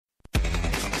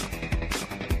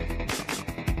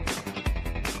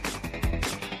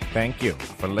Thank you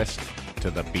for listening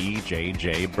to the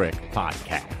BJJ Brick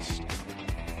Podcast.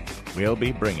 We'll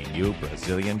be bringing you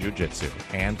Brazilian Jiu-Jitsu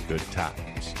and good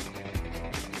times.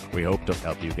 We hope to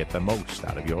help you get the most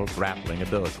out of your grappling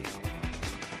ability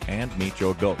and meet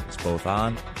your goals both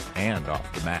on and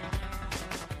off the mat.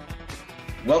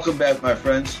 Welcome back, my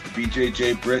friends, to the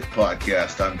BJJ Brick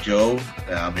Podcast. I'm Joe,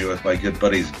 and I'm here with my good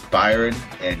buddies Byron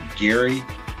and Gary.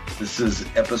 This is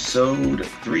episode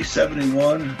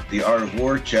 371, The Art of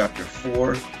War, Chapter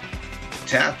 4,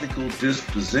 Tactical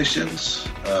Dispositions.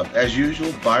 As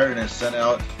usual, Byron has sent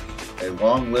out a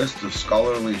long list of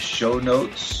scholarly show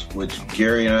notes, which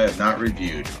Gary and I have not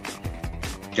reviewed.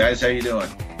 Guys, how you doing?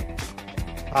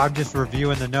 I'm just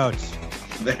reviewing the notes.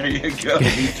 There you go.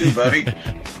 Me too, buddy.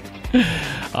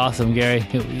 Awesome, Gary.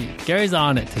 Gary's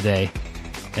on it today.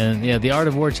 And yeah, The Art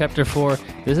of War, Chapter 4.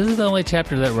 This isn't the only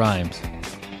chapter that rhymes.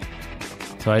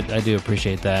 So I do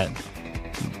appreciate that.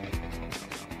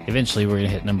 Eventually, we're going to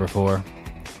hit number 4.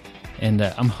 And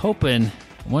I'm hoping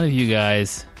one of you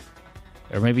guys,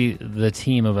 or maybe the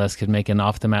team of us, could make an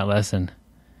off-the-mat lesson.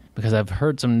 Because I've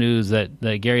heard some news that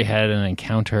Gary had an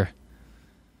encounter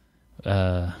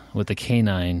with the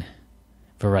canine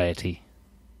variety.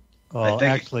 Well,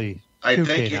 actually, two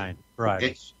canine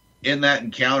varieties. In that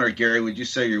encounter, Gary, would you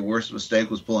say your worst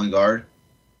mistake was pulling guard?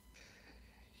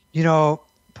 You know,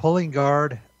 pulling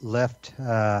guard left,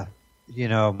 my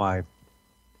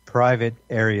private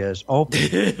areas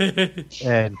open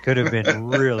and could have been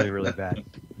really, really bad,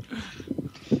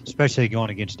 especially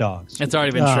going against dogs. It's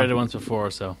already been shredded once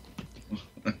before, so.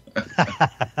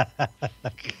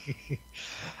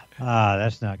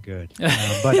 That's not good.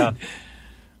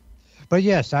 But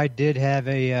yes, I did have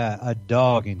a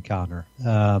dog encounter.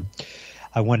 I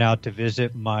went out to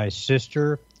visit my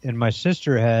sister, and my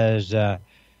sister has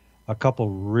a couple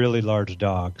really large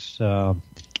dogs.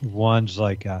 One's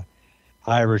like a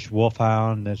Irish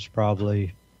wolfhound that's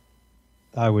probably,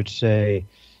 I would say,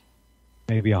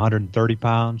 maybe 130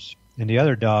 pounds. And the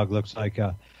other dog looks like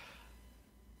a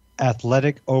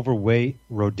athletic, overweight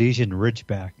Rhodesian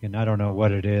Ridgeback. And I don't know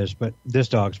what it is, but this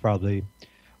dog's probably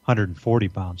 140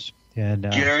 pounds. And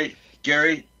Gary,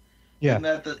 yeah,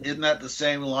 isn't that the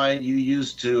same line you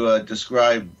used to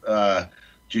describe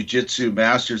jiu-jitsu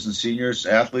masters and seniors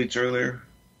athletes earlier?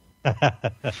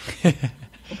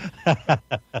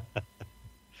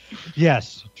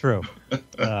 Yes, true.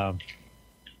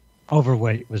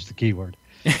 Overweight was the key word.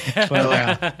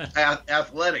 But,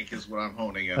 athletic is what I'm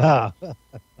honing in.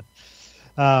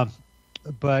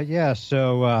 But yeah,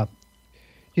 so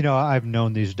I've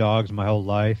known these dogs my whole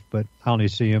life, but I only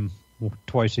see them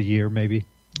twice a year, maybe.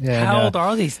 And, how old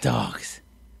are these dogs?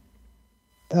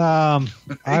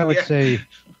 I would say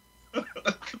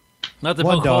not to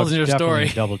poke holes in your story.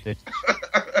 Double digits.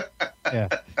 Yeah,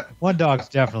 one dog's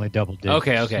definitely double digits.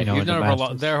 Okay. You've known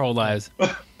them their whole lives.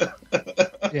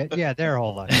 Yeah, their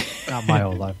whole life, not my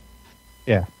whole life.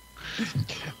 Yeah,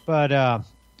 but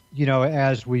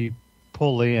as we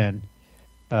pull in,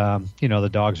 the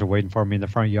dogs are waiting for me in the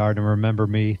front yard and remember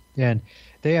me, and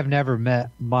they have never met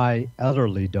my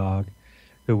elderly dog,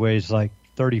 who weighs like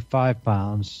 35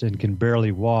 pounds and can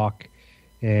barely walk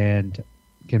and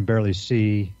can barely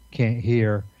see, can't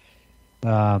hear.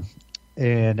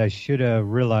 And I should have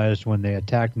realized when they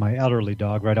attacked my elderly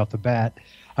dog right off the bat,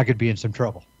 I could be in some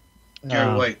trouble.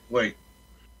 Gary, wait.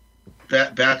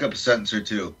 Back up a sentence or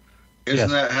two.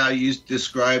 Isn't that how you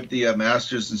described the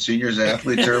masters and seniors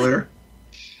athletes earlier?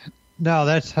 No,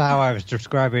 that's how I was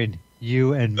describing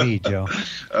you and me, Joe.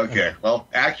 Okay, well,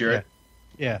 accurate.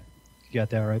 Yeah, you got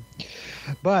that right.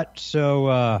 But so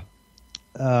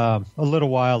a little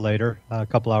while later, a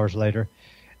couple hours later,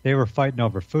 they were fighting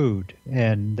over food,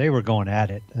 and they were going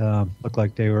at it. Looked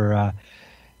like they were,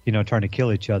 trying to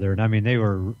kill each other. And I mean, they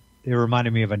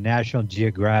reminded me of a National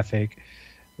Geographic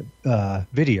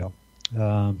video.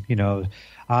 On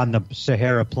the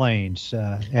Sahara Plains,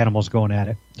 animals going at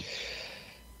it.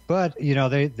 But,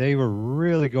 they were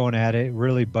really going at it,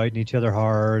 really biting each other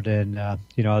hard. And, I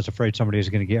was afraid somebody was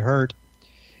going to get hurt.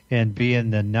 And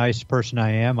being the nice person I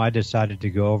am, I decided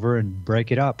to go over and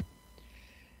break it up.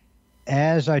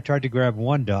 As I tried to grab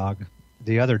one dog,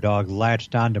 the other dog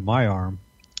latched onto my arm.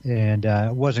 And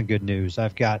it wasn't good news.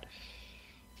 I've got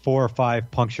 4 or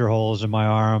 5 puncture holes in my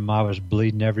arm. I was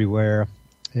bleeding everywhere.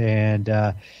 And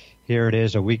here it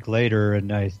is a week later,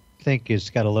 and I think it's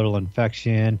got a little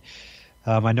infection.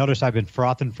 I noticed I've been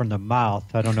frothing from the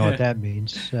mouth. I don't know what that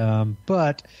means.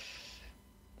 But,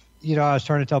 I was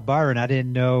trying to tell Byron I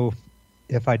didn't know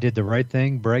if I did the right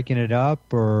thing, breaking it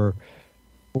up, or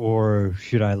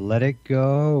should I let it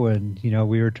go? And,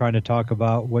 we were trying to talk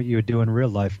about what you would do in real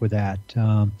life with that.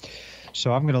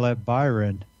 So I'm going to let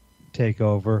Byron take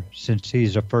over since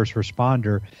he's a first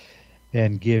responder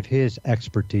and give his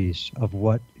expertise of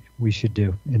what we should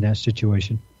do in that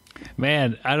situation.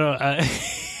 Man, I don't.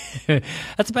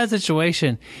 That's a bad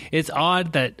situation. It's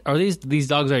odd that these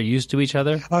dogs are used to each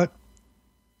other.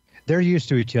 They're used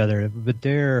to each other, but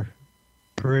they're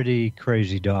pretty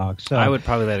crazy dogs. So I would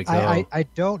probably let it go. I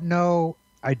don't know.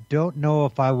 I don't know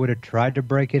if I would have tried to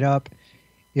break it up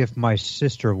if my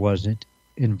sister wasn't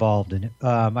involved in it.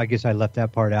 I guess I left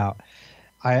that part out.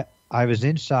 I was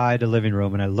inside the living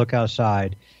room, and I look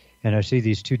outside, and I see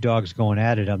these two dogs going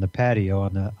at it on the patio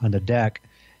on the deck,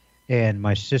 and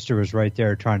my sister was right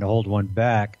there trying to hold one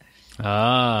back.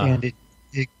 And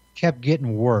it kept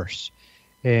getting worse.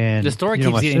 And the story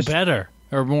keeps getting better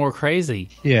or more crazy.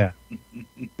 Yeah.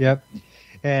 Yep.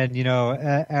 And,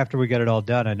 after we got it all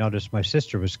done, I noticed my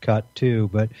sister was cut too,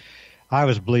 but I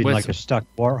was bleeding like a stuck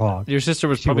warthog. Your sister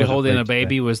was probably holding a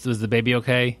baby. Was the baby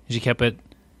okay? She kept it?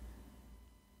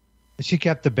 She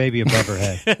kept the baby above her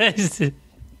head.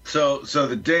 So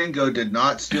the dingo did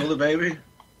not steal the baby?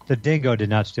 The dingo did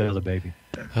not steal the baby.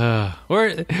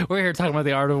 We're here talking about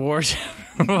the art of war.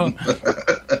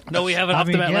 No, we have an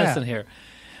off-the-bat lesson here.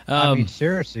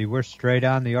 Seriously, we're straight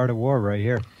on the art of war right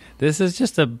here. This is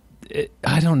just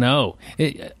I don't know.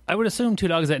 I would assume two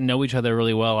dogs that know each other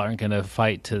really well aren't going to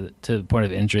fight to the point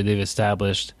of injury. They've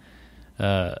established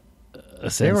a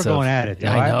sense They were going at it. Though.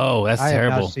 I know, that's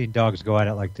terrible. I have not seen dogs go at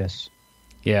it like this.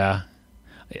 Yeah.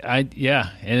 And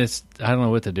it's, I don't know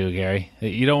what to do, Gary.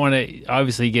 You don't want to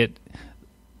obviously get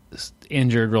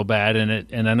injured real bad in it,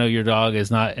 and I know your dog is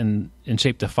not in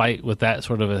shape to fight with that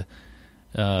sort of a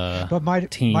but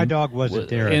my dog wasn't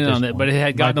there in on it, but it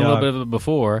had gotten a little bit of it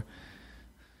before.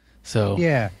 So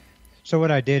yeah. So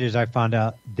what I did is I found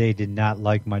out they did not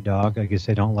like my dog. I guess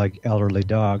they don't like elderly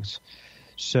dogs.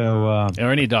 So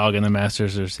or any dog in the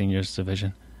Masters or Seniors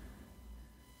division.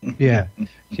 Yeah.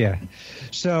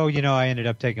 So, I ended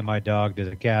up taking my dog to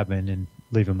the cabin and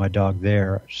leaving my dog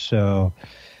there. So,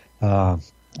 I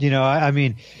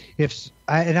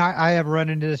have run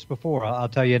into this before. I'll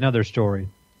tell you another story.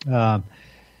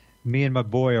 Me and my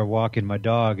boy are walking my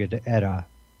dog at a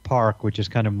park, which is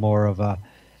kind of more of a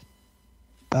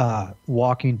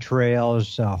walking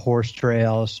trails, horse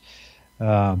trails,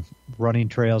 running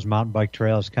trails, mountain bike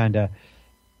trails, kind of,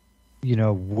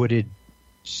 wooded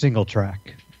single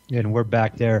track. And we're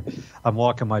back there. I'm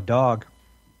walking my dog,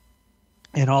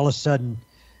 and all of a sudden,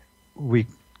 we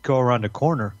go around a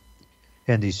corner,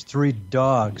 and these three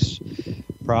dogs,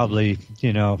 probably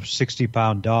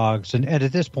 60-pound dogs, and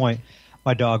at this point,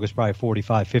 my dog was probably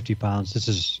 45, 50 pounds. This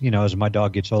is as my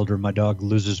dog gets older, my dog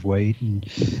loses weight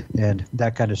and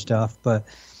that kind of stuff. But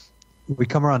we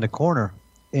come around the corner,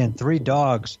 and three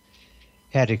dogs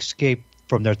had escaped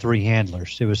from their three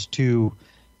handlers. It was two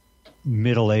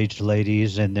middle-aged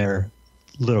ladies and their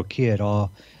little kid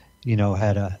all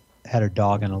had a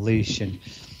dog on a leash, and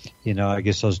I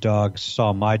guess those dogs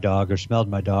saw my dog or smelled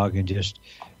my dog and just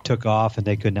took off, and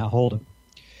they could not hold him.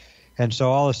 And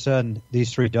so all of a sudden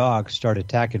these three dogs start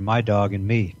attacking my dog and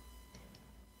me,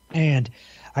 and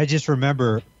I just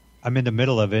remember I'm in the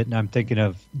middle of it, and I'm thinking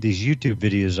of these YouTube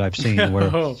videos I've seen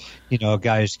where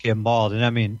guys get mauled,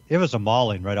 and it was a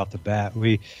mauling right off the bat.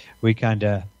 We kind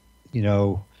of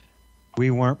we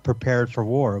weren't prepared for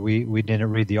war. We didn't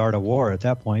read The Art of War at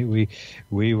that point.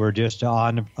 We were just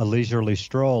on a leisurely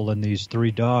stroll, and these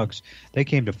three dogs, they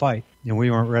came to fight, and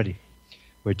we weren't ready,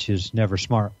 which is never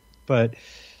smart. But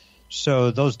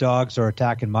so those dogs are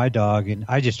attacking my dog, and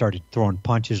I just started throwing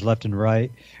punches left and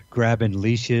right, grabbing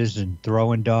leashes and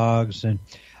throwing dogs, and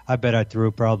I bet I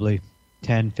threw probably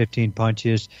 10, 15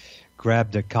 punches,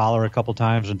 grabbed the collar a couple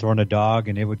times and thrown a dog,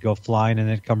 and it would go flying and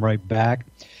then come right back.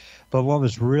 But what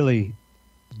was really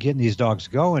getting these dogs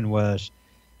going was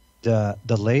the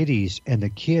ladies and the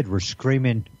kid were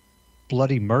screaming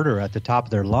bloody murder at the top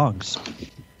of their lungs,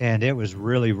 and it was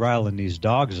really riling these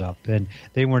dogs up. And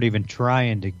they weren't even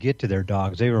trying to get to their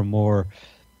dogs; they were more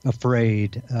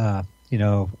afraid,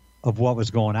 of what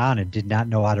was going on and did not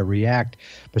know how to react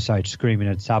besides screaming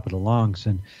at the top of the lungs.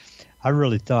 And I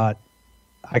really thought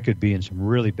I could be in some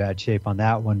really bad shape on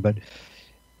that one, but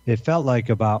it felt like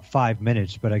about 5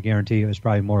 minutes, but I guarantee it was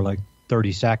probably more like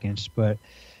 30 seconds. But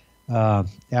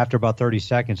after about 30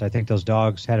 seconds, I think those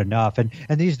dogs had enough. And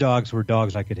these dogs were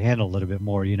dogs I could handle a little bit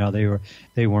more.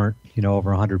 They weren't over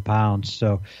 100 pounds.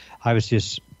 So I was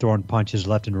just throwing punches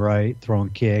left and right, throwing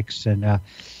kicks. And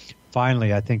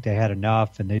finally, I think they had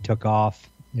enough, and they took off.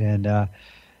 And, I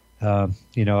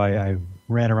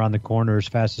ran around the corner as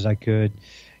fast as I could,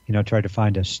 tried to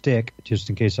find a stick just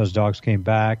in case those dogs came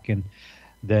back, and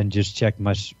then just checked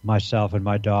myself and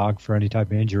my dog for any type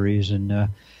of injuries. And,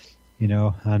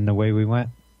 on the way we went.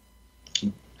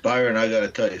 Byron, I got to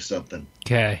tell you something.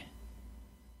 Okay.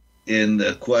 In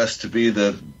the quest to be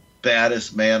the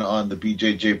baddest man on the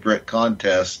BJJ Brick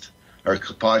contest or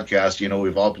podcast,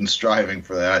 we've all been striving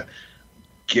for that.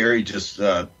 Gary just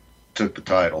took the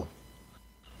title.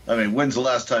 I mean, when's the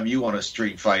last time you won a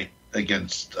street fight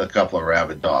against a couple of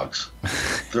rabid dogs?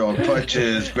 Throwing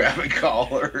punches, grabbing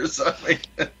collars. I mean,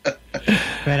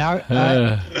 Man,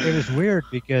 it was weird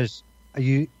because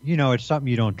it's something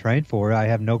you don't train for. I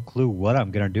have no clue what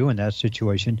I'm going to do in that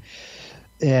situation.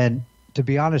 And to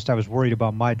be honest, I was worried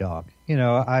about my dog.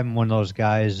 I'm one of those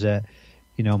guys that,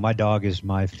 my dog is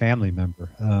my family member.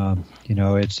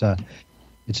 It's a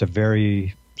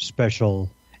very special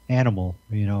animal,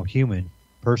 human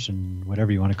person,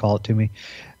 whatever you want to call it to me.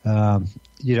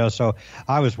 So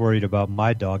I was worried about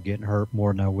my dog getting hurt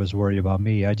more than I was worried about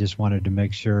me. I just wanted to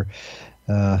make sure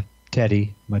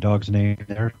Teddy, my dog's name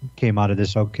there, came out of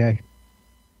this okay.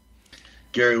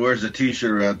 Gary wears a T-shirt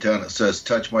around town that says,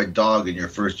 "Touch my dog and your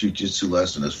first jiu-jitsu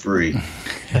lesson is free."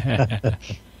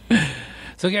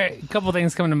 So, Gary, a couple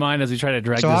things come to mind as we try to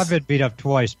drag this. So I've been beat up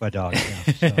twice by dogs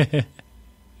now.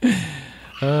 So.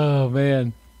 Oh,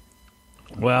 man.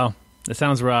 Well, it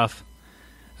sounds rough.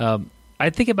 I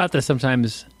think about this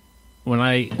sometimes when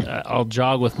I'll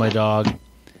jog with my dog,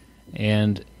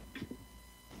 and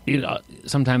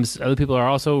sometimes other people are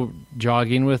also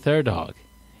jogging with their dog,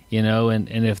 and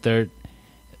if they're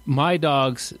my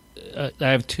dogs, I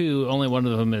have two. Only one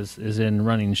of them is in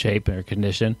running shape or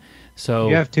condition. So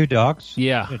you have two dogs?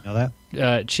 Yeah. I didn't know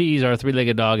that. Cheese, our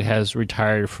three-legged dog, has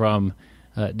retired from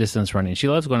distance running. She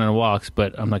loves going on walks,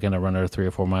 but I'm not going to run her 3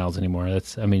 or 4 miles anymore.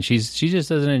 She just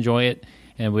doesn't enjoy it,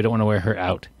 and we don't want to wear her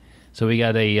out. So we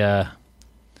got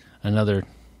another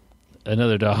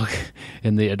dog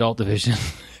in the adult division.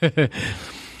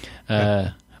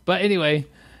 But anyway,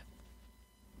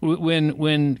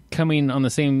 when coming on the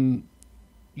same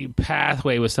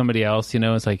pathway with somebody else,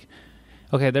 it's like,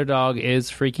 okay, their dog is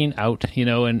freaking out,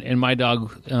 and my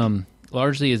dog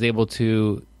largely is able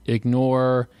to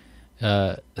ignore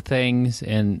things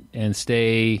and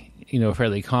stay,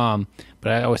 fairly calm.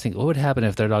 But I always think, what would happen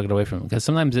if their dog got away from him? Because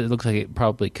sometimes it looks like it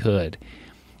probably could.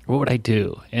 What would I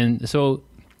do? And so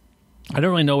I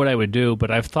don't really know what I would do, but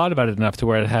I've thought about it enough to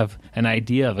where I'd have an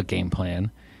idea of a game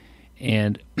plan.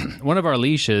 And one of our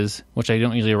leashes, which I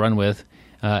don't usually run with,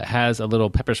 has a little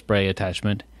pepper spray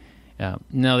attachment.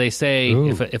 Now they say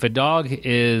if a dog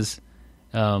is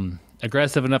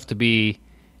aggressive enough to be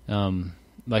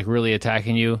really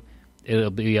attacking you,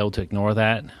 it'll be able to ignore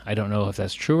that. I don't know if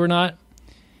that's true or not,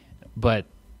 but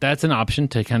that's an option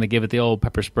to kind of give it the old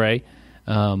pepper spray.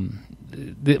 My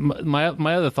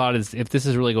other thought is if this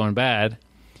is really going bad,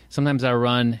 sometimes I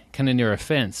run kind of near a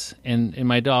fence, and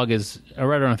my dog is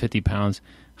right around 50 pounds.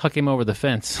 Huck him over the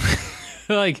fence.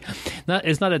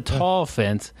 It's not a tall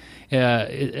fence,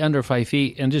 under 5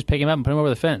 feet, and just pick him up and put him over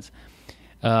the fence.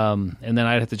 And then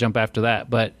I'd have to jump after that.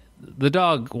 But the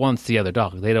dog wants the other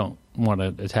dog. They don't want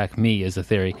to attack me, is the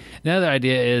theory. Another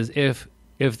idea is if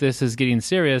this is getting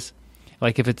serious,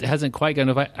 like if it hasn't quite gone,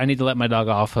 I need to let my dog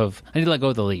I need to let go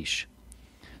of the leash.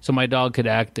 So my dog could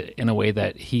act in a way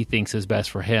that he thinks is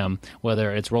best for him,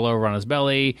 whether it's roll over on his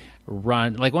belly,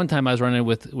 run. Like one time I was running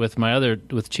with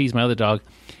Cheese, my other dog,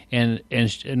 and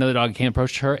another dog came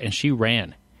approached her, and she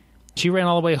ran. She ran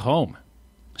all the way home.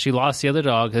 She lost the other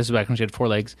dog. This is back when she had 4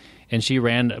 legs, and she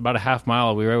ran about a half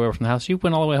mile. We were away from the house. She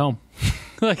went all the way home.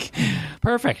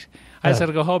 Perfect. I just had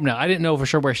to go home now. I didn't know for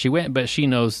sure where she went, but she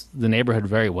knows the neighborhood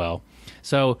very well.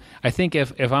 So I think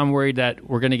if I'm worried that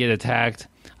we're going to get attacked,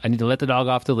 I need to let the dog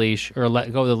off the leash or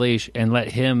let go of the leash and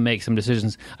let him make some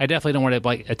decisions. I definitely don't want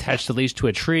to attach the leash to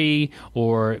a tree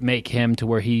or make him to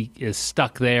where he is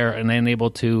stuck there and unable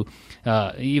to,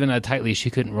 even a tight leash, he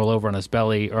couldn't roll over on his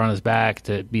belly or on his back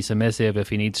to be submissive if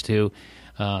he needs to.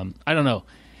 I don't know.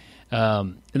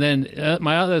 And then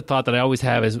my other thought that I always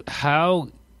have is how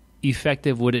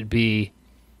effective would it be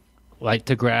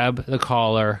to grab the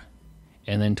collar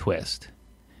and then twist?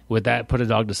 Would that put a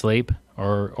dog to sleep?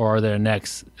 Or are their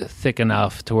necks thick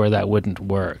enough to where that wouldn't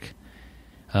work?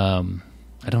 I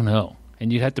don't know.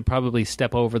 And you'd have to probably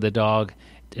step over the dog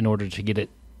in order to get it,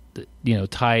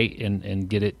 tight and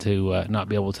get it to not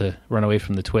be able to run away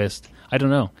from the twist. I don't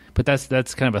know. But that's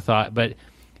kind of a thought. But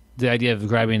the idea of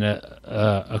grabbing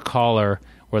a collar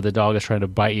where the dog is trying to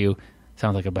bite you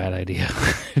sounds like a bad idea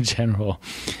in general.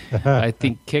 I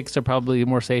think kicks are probably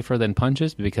more safer than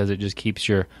punches because it just keeps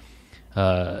your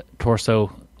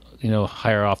torso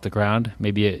higher off the ground.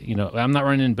 Maybe, I'm not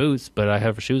running in boots, but I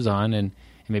have shoes on, and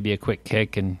maybe a quick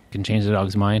kick can change the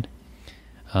dog's mind.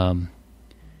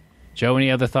 Joe,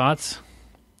 any other thoughts?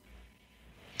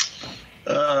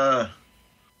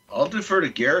 defer to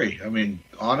Gary. I mean,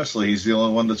 honestly, he's the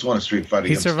only one that's won a street fight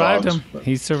He against survived dogs. him.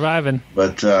 He's surviving.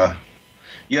 But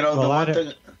you know, Well,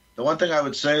 the one thing I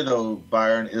would say though,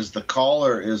 Byron, is the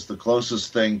collar is the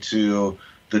closest thing to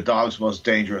the dog's most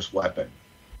dangerous weapon,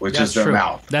 which is their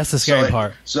mouth. That's the scary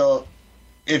part. So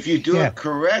if you do it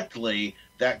correctly,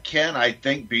 that can, I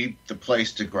think, be the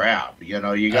place to grab. You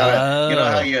know, you gotta,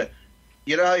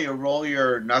 you know how you roll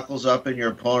your knuckles up in your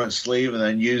opponent's sleeve and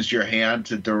then use your hand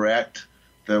to direct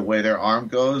the way their arm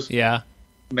goes. Yeah.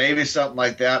 Maybe something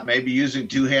like that. Maybe using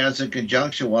two hands in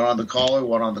conjunction, one on the collar,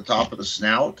 one on the top of the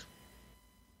snout.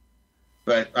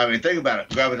 But I mean, think about it.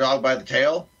 Grab a dog by the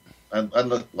tail. And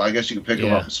look, well, I guess you could pick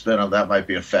him up and spin him. That might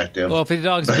be effective. Well, if the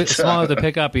dog's a bit small enough to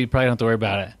pick up, you probably don't have to worry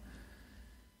about it.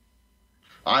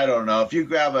 I don't know. If you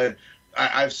grab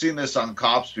I've seen this on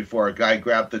cops before. A guy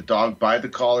grabbed the dog by the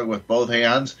collar with both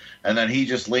hands, and then he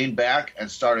just leaned back and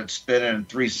started spinning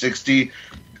 360.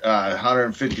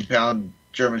 150-pound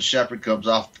German Shepherd comes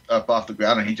up off the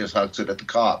ground, and he just hugs it at the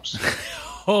cops.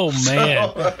 Oh,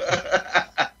 man.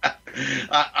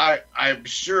 I'm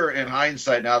sure in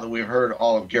hindsight, now that we've heard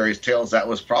all of Gary's tales, that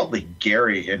was probably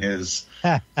Gary in his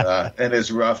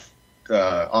rough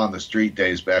on the street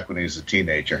days back when he was a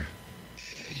teenager.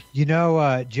 You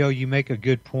know, Joe, you make a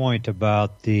good point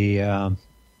about the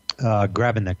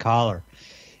grabbing the collar.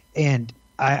 And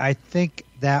I think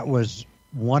that was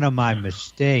one of my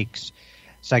mistakes.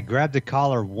 So I grabbed the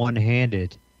collar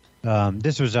one-handed.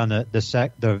 This was on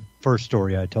the first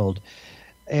story I told.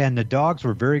 And the dogs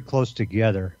were very close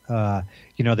together.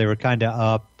 You know, they were kind of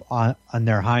up on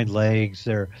their hind legs.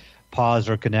 Their paws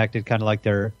are connected, kind of like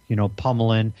they're,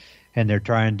 pummeling. And they're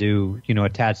trying to,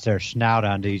 attach their snout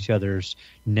onto each other's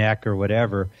neck or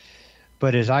whatever.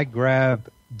 But as I grabbed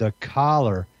the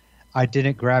collar, I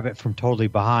didn't grab it from totally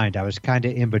behind. I was kind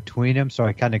of in between them, so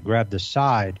I kind of grabbed the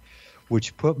side,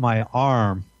 which put my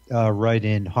arm right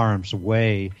in harm's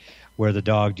way where the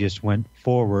dog just went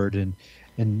forward. And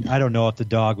I don't know if the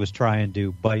dog was trying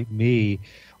to bite me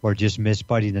or just miss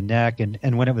biting the neck.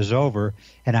 And when it was over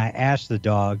and I asked the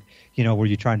dog, were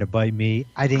you trying to bite me?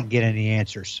 I didn't get any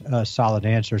answers, solid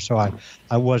answers. So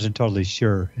I wasn't totally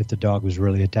sure if the dog was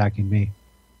really attacking me.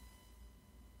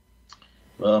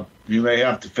 Well, you may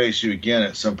have to face you again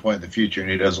at some point in the future, and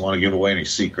he doesn't want to give away any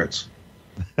secrets.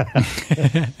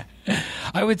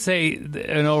 I would say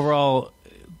an overall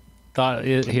thought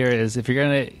here is if you're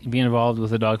going to be involved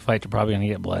with a dog fight, you're probably going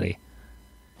to get bloody.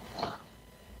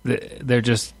 They're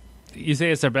just... You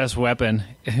say it's their best weapon.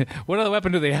 What other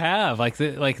weapon do they have? Like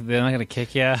they're not going to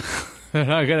kick you. They're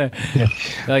not going to...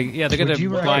 they're going to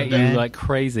bite you like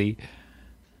crazy.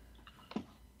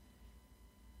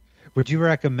 Would you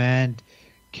recommend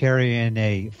carrying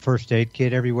a first aid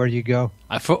kit everywhere you go?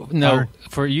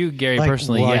 For you, Gary,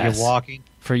 personally, while yes. You're walking?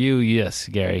 For you, yes,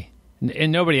 Gary.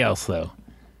 And nobody else, though.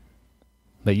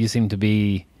 But you seem to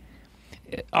be...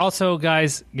 Also,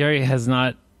 guys, Gary has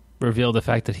not revealed the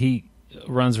fact that he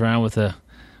runs around with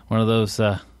one of those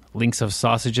links of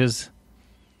sausages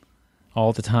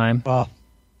all the time. Well,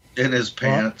 in his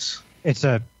pants. It's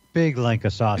a big link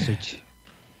of sausage.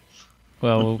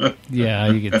 Well,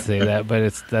 yeah, you could say that,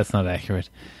 but that's not accurate.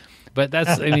 But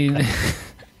that's, I mean...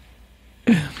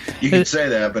 You could say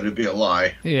that, but it'd be a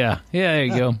lie. Yeah, there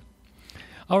you go.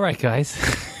 All right, guys.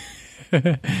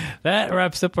 That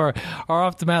wraps up our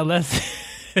off the mat lesson.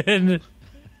 And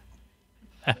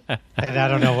I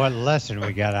don't know what lesson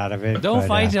we got out of it. Don't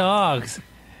fight dogs.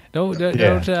 Don't.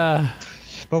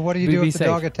 But what do you do if the safe.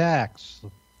 Dog attacks?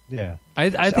 Yeah,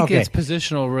 I think it's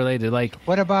positional related. Like,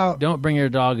 what about? Don't bring your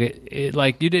dog.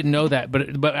 Like, you didn't know that,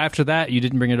 but after that, you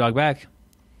didn't bring your dog back.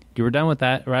 You were done with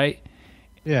that, right?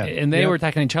 Yeah. And they were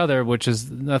attacking each other, which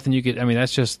is nothing you could. I mean,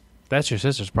 that's your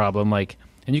sister's problem. Like,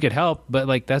 and you could help, but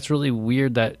like that's really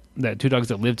weird that two dogs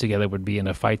that live together would be in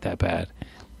a fight that bad.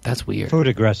 That's weird. Food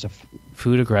aggressive.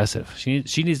 She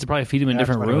needs to probably feed them in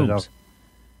different rooms,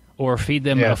 or feed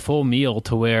them a full meal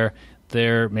to where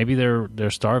they're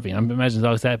starving. I imagine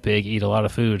dogs that big eat a lot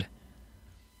of food.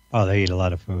 Oh, they eat a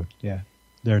lot of food. Yeah,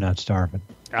 they're not starving.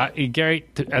 Gary,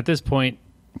 at this point,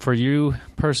 for you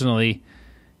personally,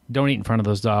 don't eat in front of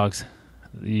those dogs.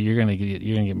 You're gonna get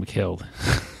them killed.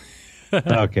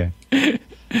 Okay,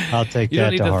 I'll take that. You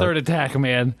don't need to the heart. third attack,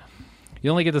 man. You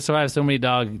only get to survive so many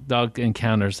dog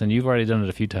encounters, and you've already done it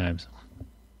a few times.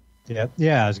 Yeah.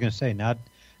 I was going to say not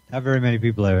very many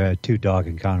people have had 2 dog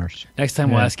encounters. Next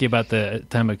time we'll ask you about the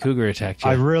time a cougar attacked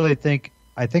you.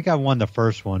 I think I won the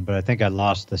first one, but I think I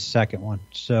lost the second one.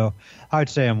 So I'd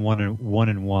say I'm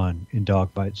 1-1 in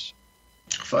dog fights.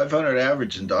 500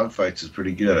 average in dog fights is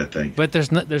pretty good, I think. But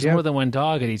there's more than one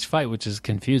dog at each fight, which is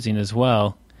confusing as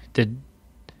well.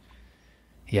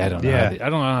 Yeah, I don't know. Yeah. I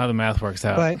don't know how the math works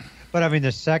out. But I mean,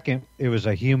 the second, it was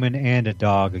a human and a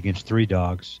dog against 3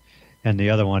 dogs. And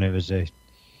the other one, it was a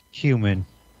human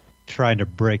trying to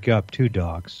break up 2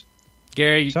 dogs.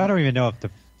 Gary, So I don't even know if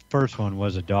the first one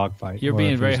was a dog fight. you're or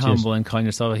being if it very was humble and calling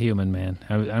yourself a human, man.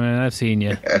 I mean, I've seen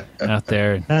you out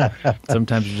there. And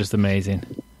sometimes you're just amazing.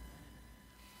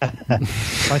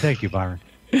 Why, thank you, Byron.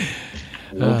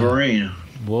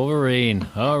 Wolverine.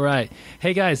 All right.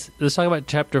 Hey, guys, let's talk about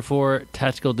Chapter 4,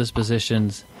 Tactical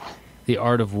Dispositions, The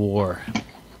Art of War.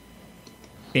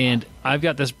 And I've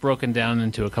got this broken down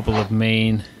into a couple of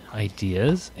main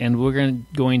ideas, and we're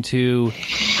going to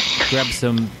grab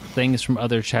some things from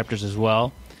other chapters as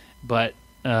well. But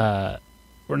we're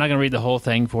not going to read the whole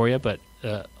thing for you, but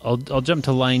I'll jump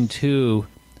to line 2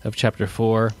 of Chapter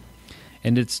 4,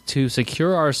 and it's to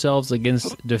secure ourselves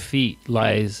against defeat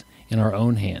lies in our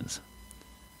own hands.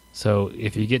 So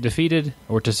if you get defeated,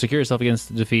 or to secure yourself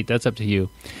against defeat, that's up to you.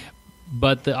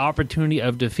 But the opportunity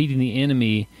of defeating the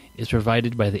enemy is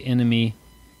provided by the enemy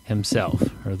himself,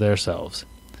 or theirselves.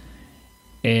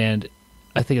 And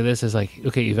I think of this as like,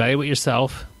 okay, evaluate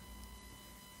yourself,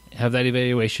 have that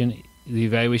evaluation, the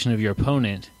evaluation of your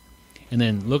opponent, and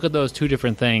then look at those 2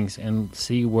 different things and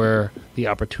see where the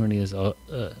opportunities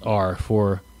are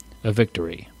for a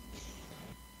victory.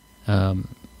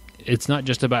 It's not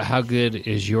just about how good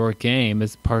is your game.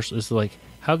 It's like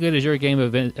how good is your game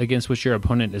against which your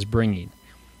opponent is bringing.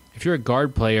 If you're a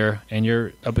guard player and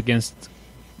you're up against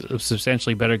a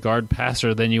substantially better guard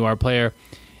passer than you are player,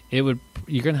 you're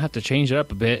going to have to change it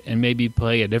up a bit and maybe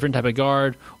play a different type of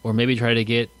guard, or maybe try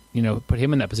to put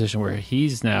him in that position where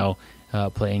he's now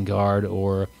playing guard,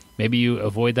 or maybe you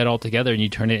avoid that altogether and you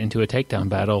turn it into a takedown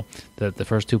battle that the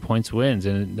first 2 points wins,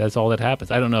 and that's all that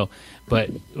happens. I don't know, but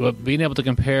being able to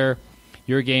compare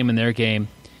your game and their game,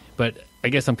 but I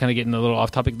guess I'm kind of getting a little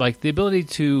off topic. Like the ability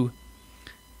to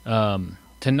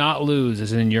not lose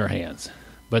is in your hands,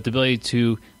 but the ability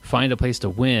to find a place to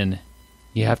win,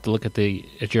 you have to look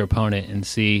at your opponent and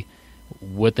see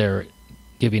what they're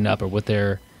giving up or what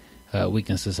their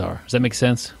weaknesses are. Does that make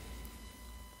sense?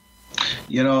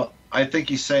 I think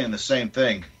he's saying the same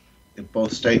thing in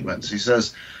both statements. He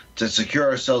says to secure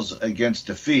ourselves against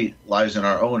defeat lies in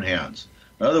our own hands.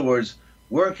 In other words,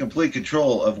 we're in complete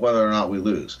control of whether or not we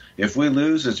lose. If we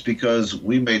lose, it's because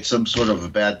we made some sort of a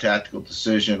bad tactical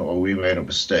decision or we made a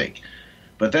mistake.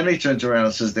 But then he turns around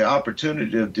and says the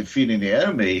opportunity of defeating the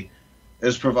enemy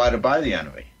is provided by the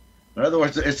enemy. In other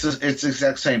words, it's the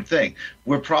exact same thing.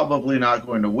 We're probably not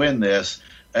going to win this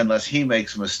unless he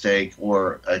makes a mistake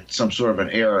or some sort of an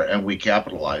error and we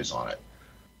capitalize on it.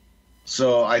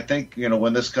 So I think,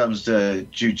 when this comes to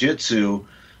jiu-jitsu,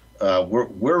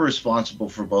 we're responsible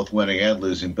for both winning and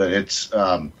losing, but it's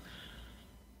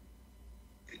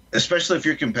especially if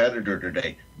you're a competitor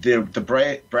today,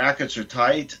 the brackets are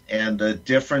tight and the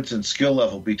difference in skill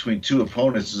level between 2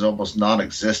 opponents is almost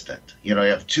non-existent. You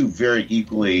have 2 very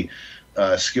equally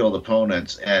skilled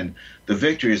opponents, and the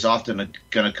victory is often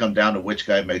going to come down to which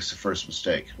guy makes the first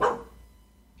mistake.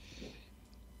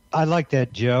 I like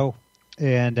that, Joe.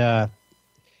 And,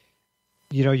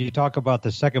 you talk about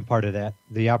the second part of that.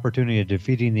 The opportunity of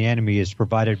defeating the enemy is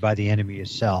provided by the enemy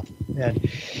itself. And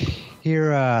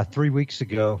here 3 weeks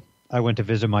ago, I went to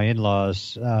visit my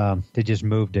in-laws. They just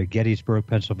moved to Gettysburg,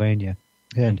 Pennsylvania.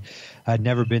 And I'd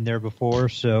never been there before,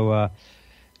 so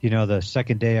the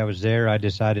second day I was there, I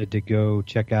decided to go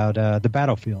check out the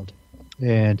battlefield.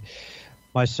 And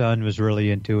my son was really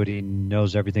into it. He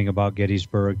knows everything about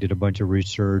Gettysburg, did a bunch of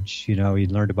research. He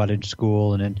learned about it in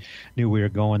school and then knew we were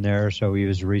going there, so he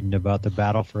was reading about the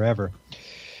battle forever.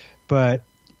 But,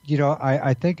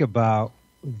 I think about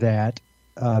that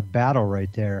battle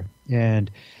right there.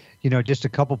 And, just a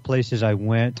couple places I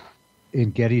went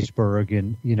in Gettysburg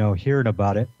and, hearing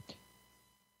about it.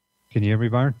 Can you hear me,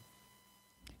 Byron?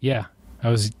 Yeah, I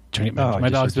was trying to get my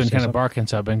dog's been kind of barking,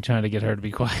 so I've been trying to get her to be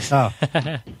quiet. Oh.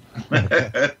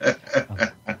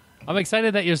 I'm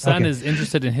excited that your son is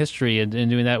interested in history and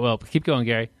doing that well. Keep going,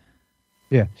 Gary.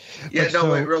 Yeah. Wait,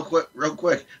 real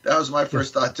quick. That was my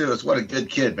first thought, too. It's what a good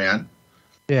kid, man.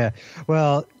 Yeah.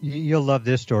 Well, you'll love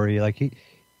this story. Like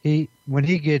he when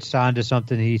he gets onto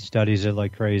something, he studies it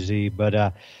like crazy. But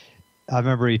I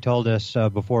remember he told us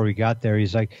before we got there,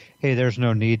 he's like, hey, there's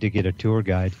no need to get a tour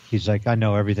guide. He's like, I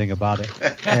know everything about it.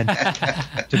 And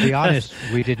to be honest,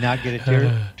 we did not get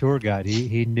a tour guide.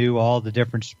 He knew all the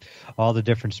different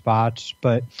spots.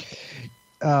 But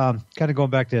kind of going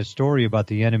back to that story about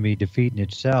the enemy defeating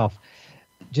itself,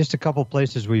 just a couple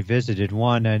places we visited.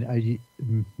 One, and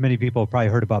many people have probably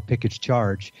heard about Pickett's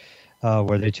Charge,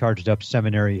 where they charged up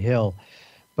Seminary Hill.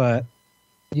 But,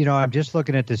 I'm just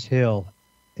looking at this hill,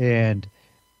 and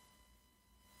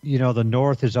the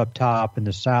north is up top and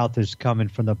the south is coming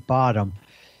from the bottom,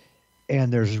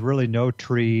 and there's really no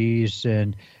trees,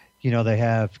 and they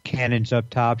have cannons up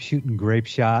top shooting grape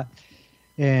shot,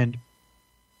 and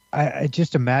I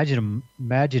just imagine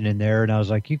in there, and I was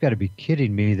like, you've got to be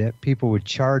kidding me that people would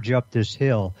charge up this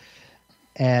hill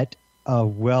at a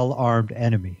well-armed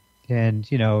enemy. And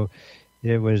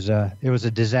it was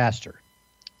a disaster.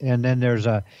 And then there's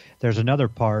another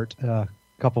part a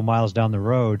couple miles down the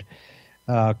road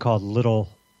called Little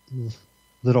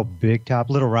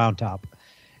Round Top,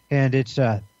 and it's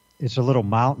a little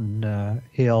mountain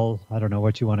hill, I don't know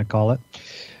what you want to call it,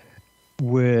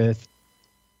 with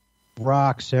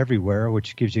rocks everywhere,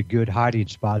 which gives you good hiding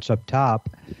spots up top,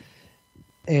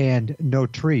 and no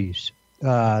trees.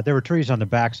 There were trees on the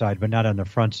backside, but not on the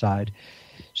front side.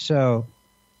 So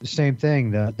the same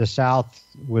thing. The south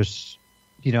was,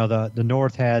 the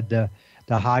north had the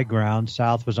high ground.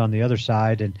 South was on the other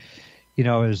side, and it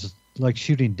was like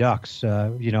shooting ducks.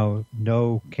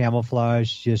 No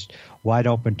camouflage, just wide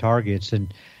open targets.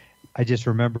 And I just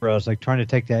remember I was like trying to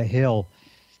take that hill.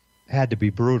 Had to be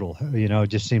brutal. It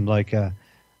just seemed like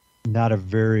not a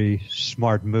very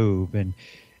smart move,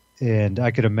 and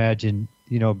I could imagine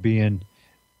being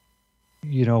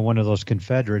one of those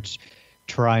Confederates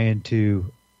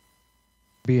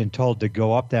being told to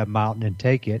go up that mountain and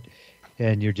take it,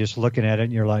 and you're just looking at it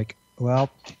and you're like, well,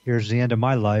 here's the end of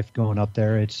my life going up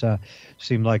there. It's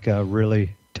seemed like a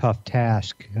really tough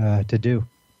task to do.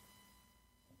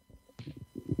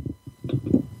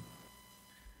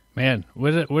 Man,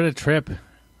 what a trip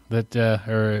that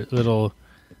or a little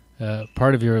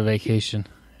part of your vacation,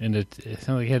 and it sounds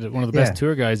like you had one of the best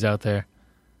tour guides out there.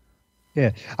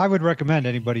 Yeah, I would recommend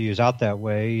anybody who's out that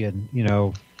way and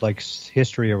likes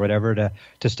history or whatever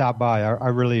to stop by. I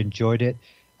really enjoyed it.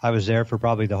 I was there for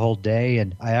probably the whole day,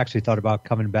 and I actually thought about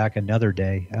coming back another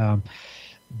day,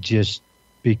 just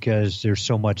because there's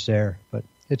so much there. But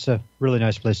it's a really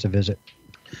nice place to visit.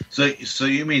 So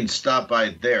you mean stop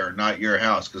by there, not your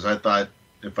house? Because I thought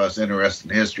if I was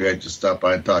interested in history, I'd just stop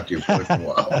by and talk to you for a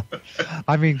while.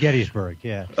 I mean Gettysburg,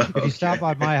 yeah. If you stop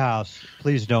by my house,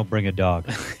 please don't bring a dog.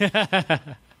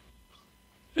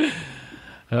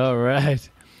 All right.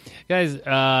 Guys,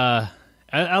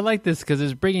 I like this because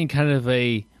it's bringing kind of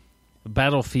a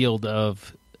battlefield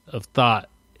of thought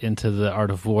into the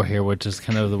art of war here, which is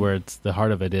kind of where the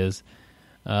heart of it is.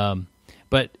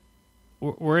 But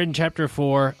we're in Chapter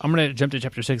 4. I'm going to jump to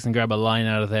Chapter 6 and grab a line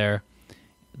out of there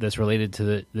that's related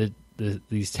to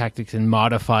these tactics and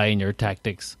modifying your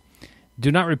tactics.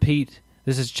 Do not repeat.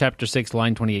 This is Chapter 6,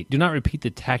 line 28. Do not repeat the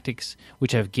tactics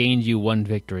which have gained you one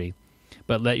victory,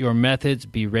 but let your methods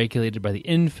be regulated by the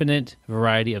infinite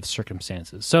variety of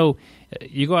circumstances. So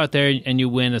you go out there and you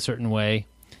win a certain way.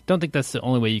 Don't think that's the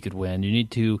only way you could win. You need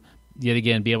to, yet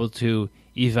again, be able to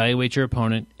evaluate your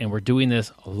opponent, and we're doing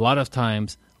this a lot of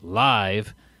times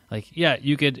live.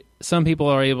 Some people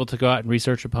are able to go out and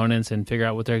research opponents and figure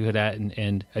out what they're good at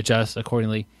and adjust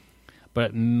accordingly.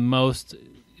 But most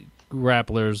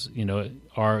grapplers,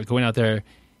 are going out there,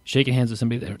 shaking hands with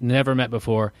somebody they've never met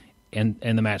before, and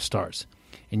the match starts.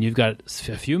 And you've got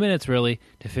a few minutes, really,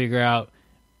 to figure out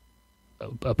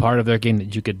a part of their game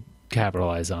that you could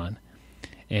capitalize on.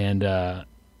 And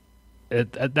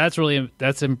that's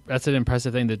an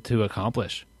impressive thing to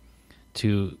accomplish,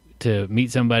 to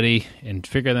meet somebody and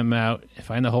figure them out,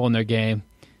 find the hole in their game,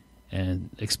 and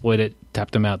exploit it,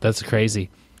 tap them out. That's crazy.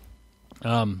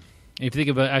 If you think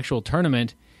of an actual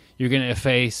tournament, you're going to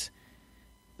face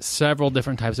several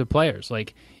different types of players.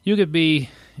 Like you could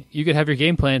have your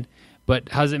game plan, but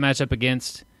how does it match up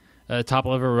against a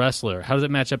top-level wrestler? How does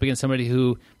it match up against somebody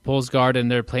who pulls guard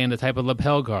and they're playing the type of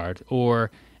lapel guard,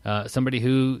 or somebody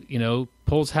who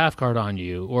pulls half guard on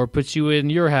you or puts you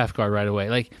in your half guard right away?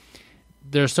 Like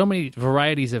there's so many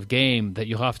varieties of game that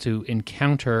you'll have to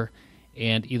encounter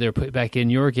and either put back in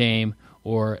your game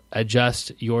or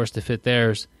adjust yours to fit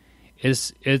theirs.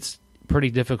 It's pretty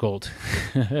difficult,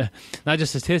 not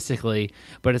just statistically,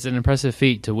 but it's an impressive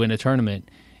feat to win a tournament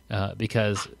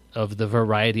because of the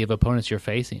variety of opponents you're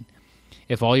facing.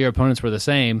 If all your opponents were the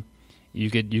same, you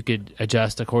could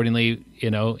adjust accordingly,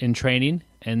 in training,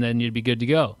 and then you'd be good to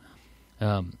go.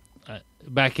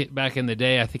 Back in the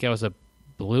day, I think I was a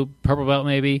purple belt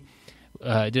maybe.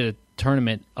 I did a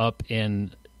tournament up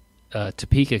in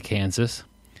Topeka, Kansas.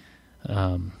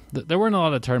 There weren't a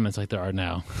lot of tournaments like there are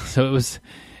now, so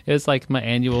it's like my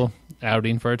annual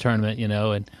outing for a tournament, and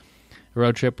a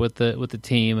road trip with the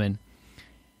team,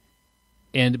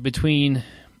 and between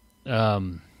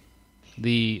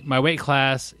my weight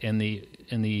class and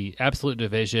the absolute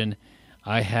division,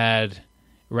 I had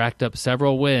racked up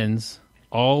several wins,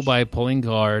 all by pulling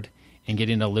guard and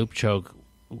getting a loop choke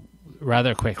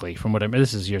rather quickly. From what I remember,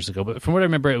 this is years ago, but from what I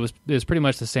remember, it was pretty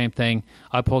much the same thing.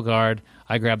 I pull guard,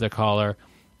 I grab their collar,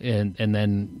 and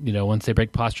then once they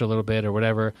break posture a little bit or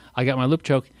whatever, I got my loop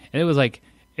choke, and it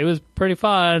was pretty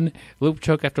fun. Loop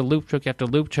choke after loop choke after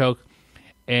loop choke,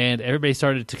 and everybody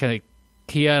started to kind of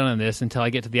key out on this until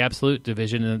I get to the absolute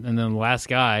division, and then the last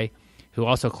guy who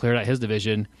also cleared out his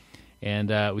division, and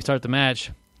we start the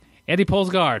match, and he pulls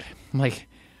guard. I'm like,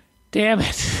 damn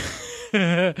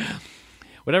it.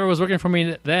 Whatever was working for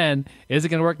me then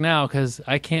isn't going to work now because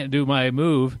I can't do my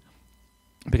move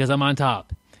because I'm on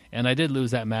top. And I did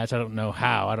lose that match. I don't know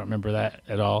how. I don't remember that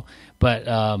at all. But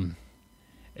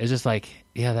it's just like,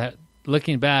 that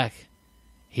looking back,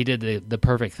 he did the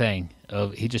perfect thing.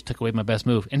 He just took away my best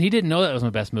move. And he didn't know that was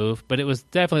my best move, but it was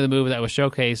definitely the move that was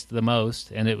showcased the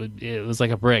most. And it was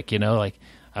like a brick, like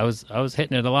I was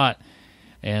hitting it a lot.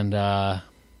 And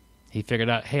he figured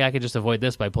out, hey, I could just avoid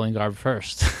this by pulling guard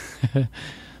first.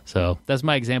 So that's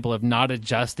my example of not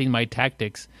adjusting my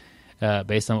tactics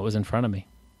based on what was in front of me.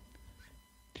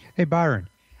 Hey, Byron,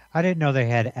 I didn't know they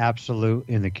had absolute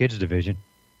in the kids division.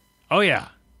 Oh, yeah.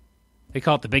 They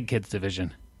call it the big kids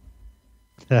division.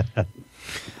 I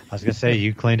was going to say,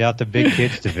 you cleaned out the big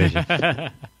kids division.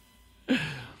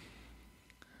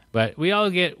 But we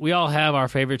all have our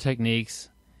favorite techniques.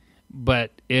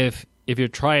 But if you're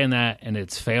trying that and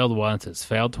it's failed once, it's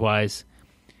failed twice,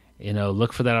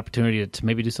 look for that opportunity to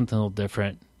maybe do something a little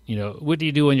different. What do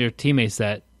you do when your teammates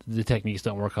that the techniques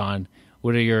don't work on?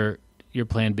 What are your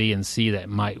plan B and C that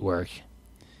might work?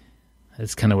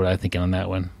 That's kind of what I'm thinking on that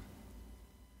one.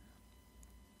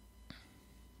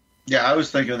 Yeah, I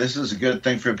was thinking this is a good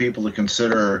thing for people to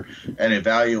consider and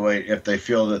evaluate if they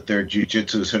feel that their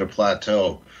jiu-jitsu has hit a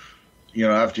plateau.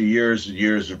 After years and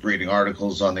years of reading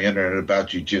articles on the internet about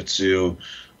jiu-jitsu,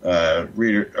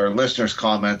 reader or listeners'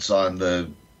 comments on the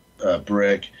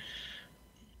brick,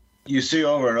 you see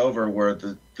over and over where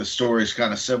the story is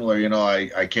kind of similar.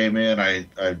 I came in, I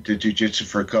did jiu-jitsu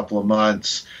for a couple of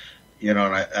months, and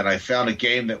I found a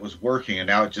game that was working, and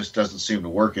now it just doesn't seem to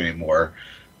work anymore.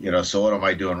 So what am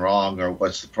I doing wrong, or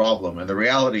what's the problem? And the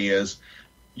reality is,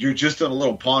 you're just in a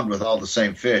little pond with all the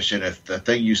same fish. And if the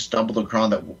thing you stumbled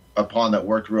upon that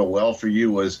worked real well for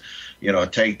you was, a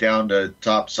takedown to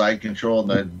top side control and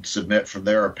then submit from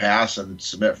there, or pass and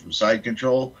submit from side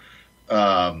control,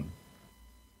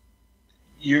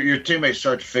 your teammates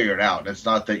start to figure it out. And it's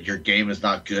not that your game is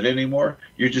not good anymore.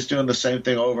 You're just doing the same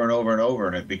thing over and over and over,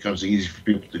 and it becomes easy for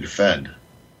people to defend.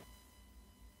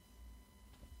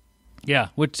 Yeah,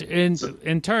 which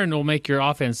in turn will make your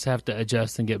offense have to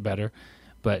adjust and get better.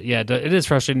 But yeah, it is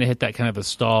frustrating to hit that kind of a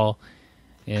stall,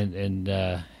 and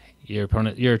your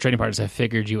training partners have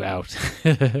figured you out.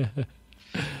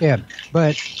 Yeah,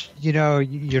 but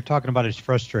you're talking about it's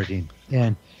frustrating,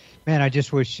 and man, I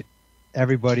just wish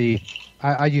everybody.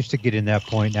 I used to get in that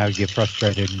point. Now I get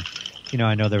frustrated, and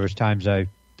I know there was times I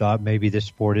thought maybe this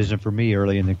sport isn't for me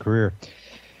early in the career,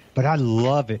 but I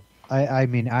love it. I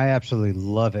mean, I absolutely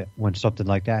love it when something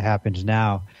like that happens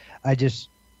now.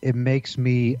 It makes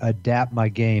me adapt my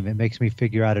game. It makes me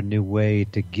figure out a new way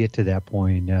to get to that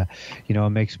point. It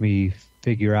makes me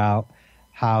figure out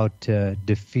how to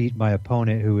defeat my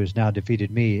opponent who has now defeated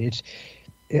me.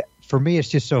 For me, it's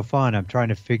just so fun. I'm trying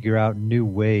to figure out new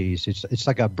ways. It's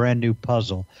like a brand new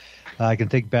puzzle. I can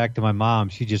think back to my mom.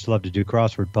 She just loved to do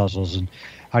crossword puzzles, and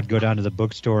I'd go down to the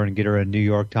bookstore and get her a New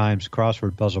York Times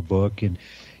crossword puzzle book, and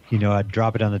I'd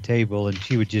drop it on the table, and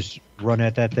she would just run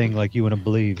at that thing like you wouldn't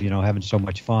believe, having so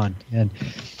much fun. And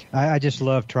I just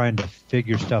love trying to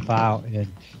figure stuff out, and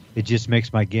it just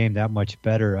makes my game that much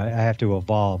better. I have to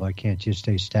evolve. I can't just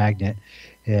stay stagnant.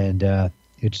 And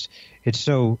it's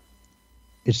so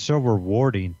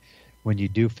rewarding when you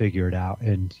do figure it out.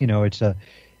 And,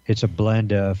 it's a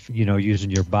blend of, using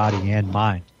your body and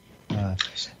mind.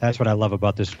 That's what I love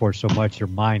about this sport so much. Your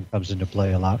mind comes into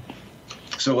play a lot.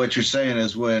 So what you're saying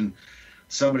is when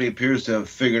somebody appears to have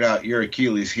figured out your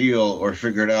Achilles heel or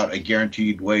figured out a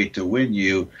guaranteed way to win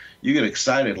you get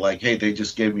excited like, hey, they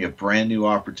just gave me a brand new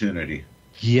opportunity.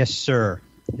 Yes, sir.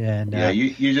 And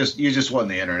you just won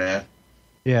the internet.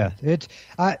 Yeah,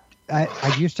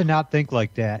 I used to not think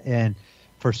like that, and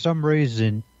for some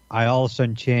reason I all of a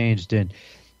sudden changed, and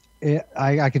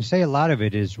I can say a lot of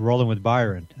it is rolling with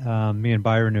Byron. Me and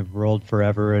Byron have rolled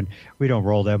forever, and we don't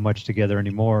roll that much together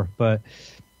anymore, but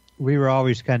we were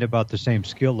always kind of about the same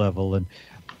skill level,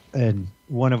 and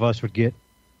one of us would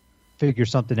figure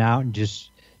something out and just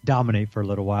dominate for a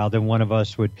little while. Then one of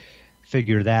us would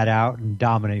figure that out and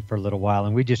dominate for a little while,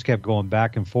 and we just kept going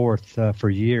back and forth for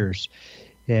years.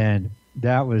 And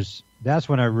that's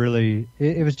when I really,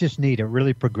 it was just neat. It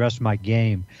really progressed my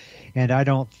game. And I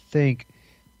don't think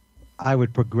I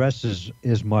would progress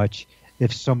as much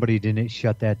if somebody didn't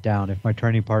shut that down. If my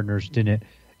training partners didn't,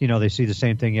 they see the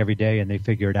same thing every day and they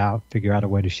figure out a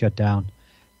way to shut down.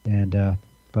 And,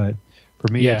 but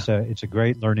for me, it's a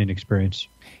great learning experience.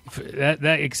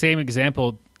 That same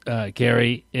example,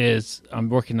 Gary, is I'm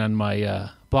working on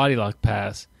my body lock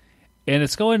pass, and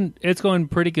it's going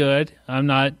pretty good. I'm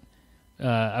not,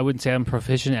 I wouldn't say I'm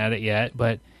proficient at it yet,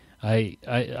 but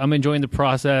I'm enjoying the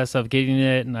process of getting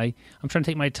it, and I'm trying to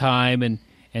take my time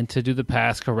and to do the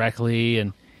pass correctly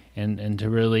and to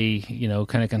really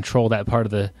kind of control that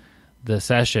part of the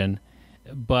session.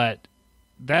 But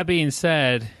that being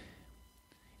said,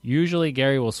 usually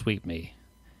Gary will sweep me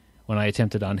when I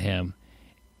attempt it on him,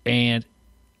 and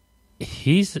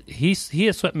he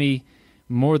has swept me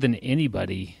more than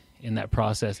anybody in that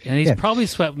process, and he's probably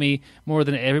swept me more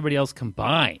than everybody else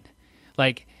combined.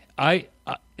 Like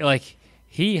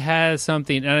he has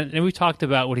something, and we talked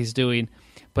about what he's doing,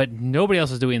 but nobody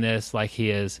else is doing this like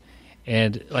he is.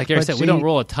 And like Gary said, we don't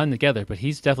roll a ton together, but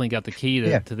he's definitely got the key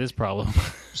to this problem.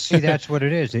 See, that's what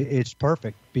it is. It's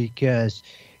perfect because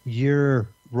you're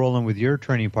rolling with your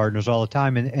training partners all the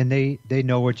time, and they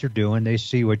know what you're doing. They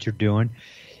see what you're doing.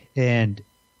 And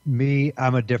me,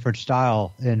 I'm a different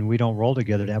style, and we don't roll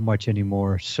together that much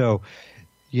anymore. So,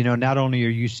 not only are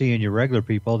you seeing your regular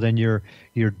people, then you're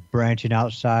branching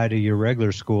outside of your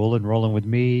regular school and rolling with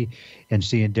me and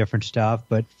seeing different stuff.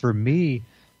 But for me,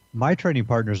 my training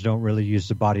partners don't really use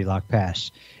the body lock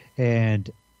pass, and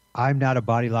I'm not a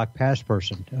body lock pass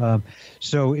person.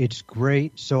 So it's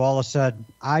great. So all of a sudden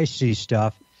I see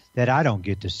stuff that I don't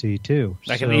get to see too.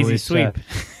 Like an easy sweep.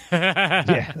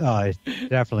 It's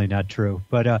definitely not true.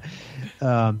 But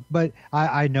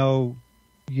I know,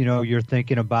 you're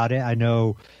thinking about it. I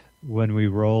know when we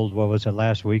rolled, what was it,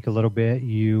 last week a little bit,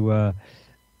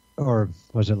 or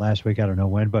was it last week? I don't know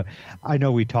when, but I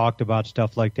know we talked about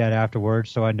stuff like that afterwards.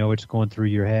 So I know it's going through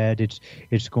your head.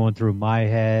 It's going through my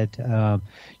head. I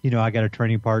got a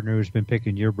training partner who's been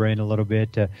picking your brain a little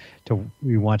bit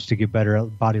he wants to get better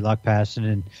at body lock passing.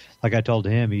 And like I told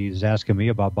him, he's asking me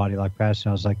about body lock passing.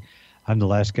 I was like, I'm the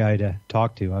last guy to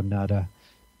talk to.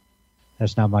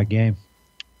 That's not my game.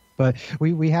 But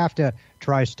we have to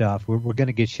try stuff. We're going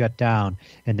to get shut down,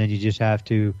 and then you just have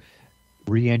to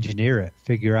re-engineer it,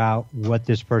 figure out what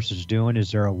this person's doing.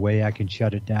 Is there a way I can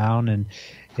shut it down? And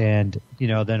then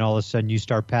all of a sudden you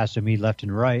start passing me left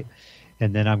and right,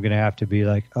 and then I'm going to have to be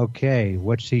like, okay,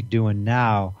 what's he doing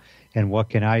now, and what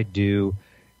can I do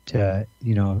to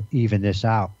even this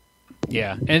out?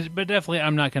 Yeah, but definitely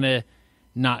I'm not going to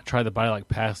not try the body lock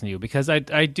passing you, because I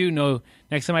do know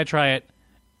next time I try it,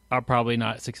 I'll probably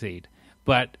not succeed.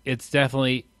 But it's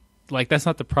definitely like that's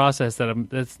not the process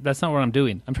that's not what I'm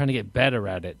doing. I'm trying to get better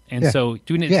at it, and so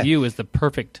doing it to you is the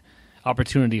perfect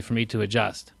opportunity for me to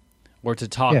adjust or to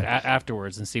talk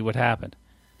afterwards and see what happened.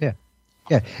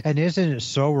 Yeah, and isn't it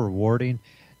so rewarding?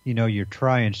 You're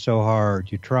trying so hard.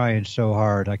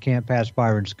 I can't pass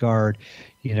Byron's guard,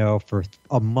 for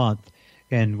a month,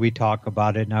 and we talk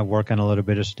about it, and I work on a little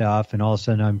bit of stuff, and all of a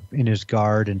sudden I'm in his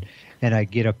guard, and I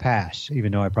get a pass,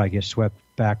 even though I probably get swept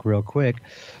back real quick,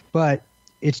 but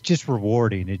it's just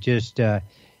rewarding. It just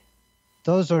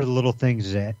those are the little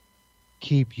things that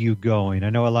keep you going.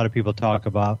 I know a lot of people talk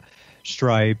about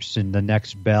stripes and the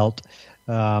next belt,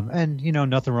 and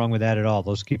nothing wrong with that at all.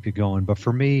 Those keep you going. But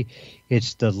for me,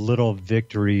 it's the little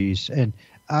victories, and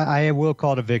I will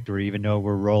call it a victory, even though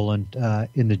we're rolling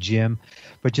in the gym.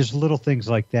 But just little things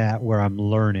like that where I'm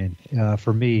learning.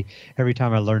 For me, every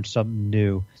time I learn something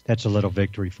new, that's a little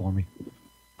victory for me.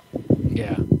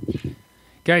 Yeah,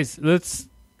 guys, let's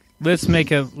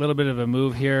make a little bit of a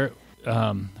move here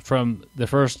from the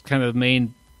first kind of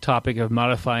main topic of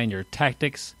modifying your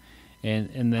tactics,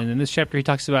 and then in this chapter he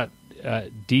talks about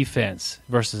defense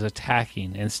versus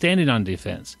attacking and standing on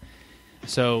defense.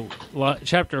 So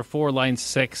chapter 4, line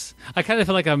 6, I kind of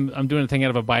feel like I'm doing a thing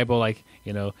out of a Bible, like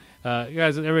you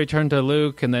guys, everybody turn to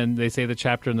Luke, and then they say the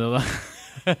chapter in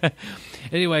the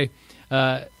anyway,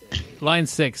 line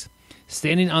 6.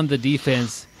 Standing on the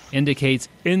defense indicates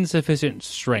insufficient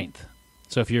strength.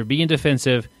 So if you're being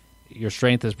defensive, your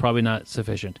strength is probably not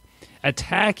sufficient.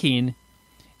 Attacking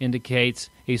indicates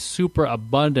a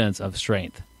superabundance of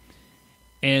strength.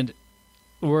 And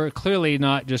we're clearly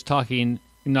not just talking,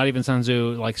 not even Sun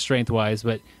Tzu, like strength-wise,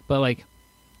 but like,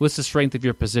 what's the strength of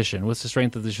your position? What's the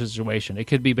strength of the situation? It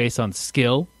could be based on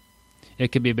skill.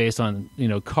 It could be based on,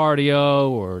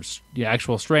 cardio or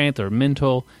actual strength or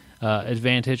mental.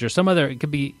 advantage or some other. It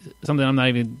could be something I'm not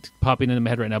even popping into my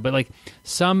head right now, but like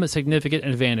some significant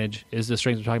advantage is the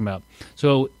strength we're talking about.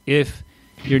 So if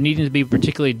you're needing to be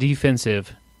particularly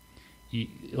defensive,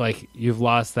 you've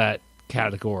lost that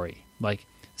category. Like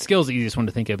skill is the easiest one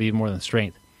to think of, even more than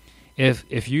strength.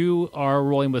 If you are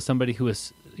rolling with somebody who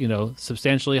is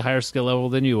substantially higher skill level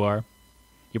than you are,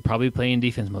 you're probably playing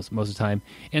defense most of the time.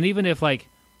 And even if like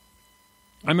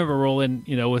I remember rolling,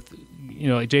 with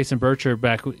like Jason Bircher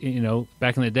back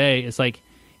in the day, it's like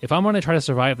if I'm going to try to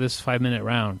survive this 5-minute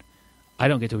round, I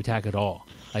don't get to attack at all.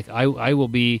 Like I will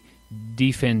be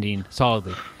defending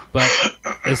solidly, but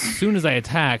as soon as I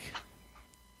attack,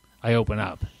 I open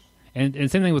up. And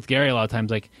same thing with Gary a lot of times.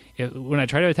 Like when I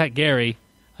try to attack Gary,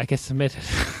 I get submitted.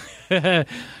 Try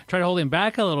to hold him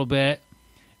back a little bit,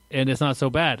 and it's not so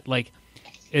bad. Like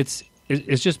it's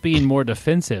just being more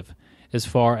defensive as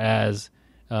far as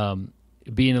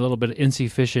being a little bit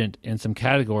insufficient in some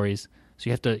categories. So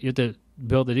you have to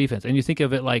build the defense, and you think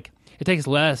of it like it takes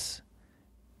less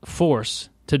force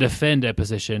to defend a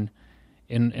position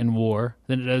in war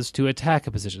than it does to attack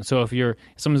a position. So if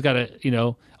someone's got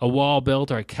a wall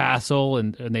built or a castle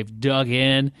and they've dug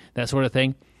in, that sort of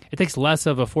thing, it takes less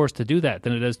of a force to do that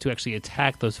than it does to actually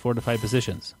attack those fortified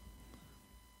positions.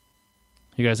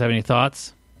 You guys have any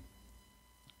thoughts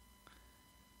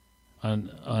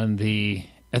on the?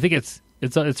 I think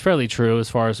it's fairly true as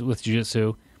far as with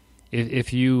jiu-jitsu.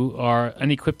 If you are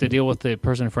unequipped to deal with the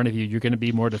person in front of you, you're going to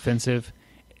be more defensive,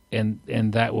 and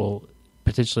that will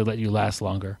potentially let you last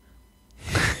longer.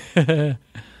 I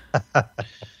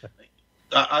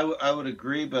would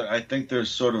agree, but I think there's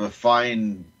sort of a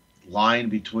fine line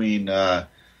between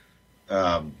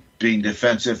being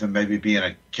defensive and maybe being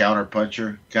a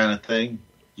counterpuncher kind of thing.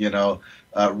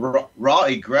 Raw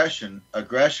aggression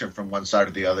from one side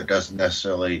or the other doesn't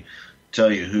necessarily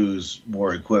tell you who's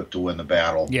more equipped to win the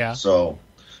battle. Yeah. So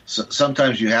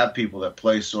sometimes you have people that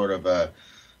play sort of a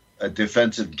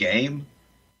defensive game,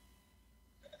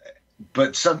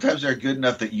 but sometimes they're good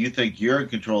enough that you think you're in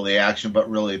control of the action, but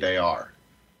really they are.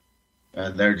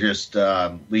 And they're just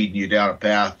leading you down a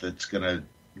path that's going to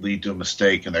lead to a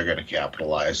mistake, and they're going to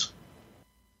capitalize.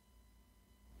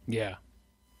 Yeah.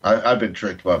 I've been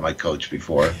tricked by my coach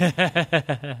before.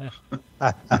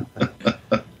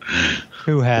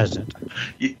 Who hasn't?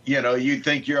 You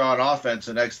think you're on offense,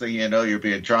 the next thing you know, you're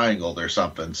being triangled or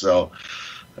something. So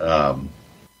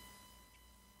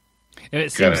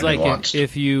it seems like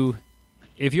if you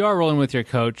are rolling with your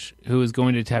coach who is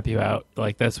going to tap you out,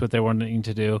 like that's what they're wanting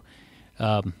to do.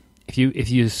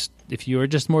 If you are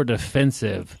just more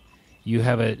defensive, you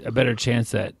have a better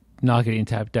chance at not getting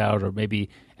tapped out, or maybe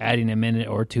adding a minute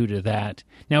or two to that.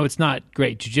 Now, it's not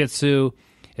great jiu-jitsu.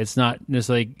 It's not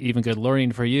necessarily even good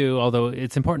learning for you, although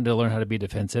it's important to learn how to be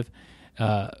defensive.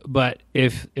 But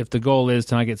if the goal is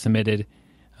to not get submitted,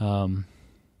 to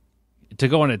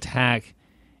go on attack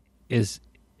is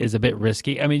a bit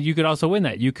risky. I mean, you could also win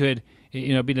that. You could be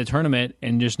in a tournament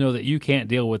and just know that you can't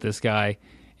deal with this guy,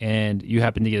 and you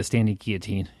happen to get a standing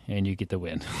guillotine and you get the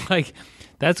win. Like,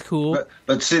 that's cool.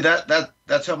 But see,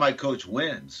 that's how my coach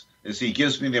wins. Is he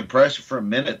gives me the impression for a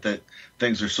minute that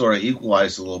things are sort of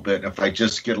equalized a little bit. And if I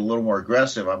just get a little more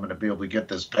aggressive, I'm going to be able to get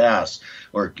this pass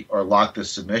or lock this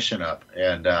submission up.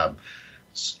 And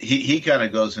he kind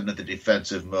of goes into the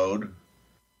defensive mode,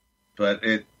 but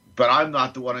I'm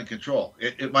not the one in control.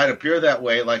 It might appear that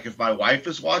way. Like if my wife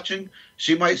is watching,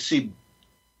 she might see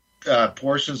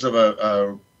portions of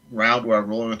a round where I'm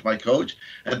rolling with my coach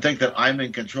and think that I'm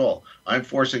in control. I'm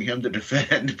forcing him to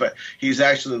defend, but he's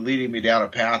actually leading me down a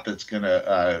path that's going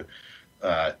to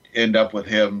end up with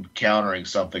him countering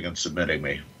something and submitting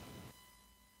me.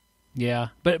 Yeah,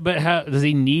 but how does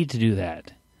he need to do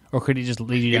that, or could he just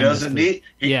lead you down? He doesn't need.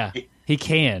 He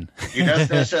can. He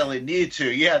doesn't necessarily need to.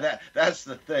 Yeah, that's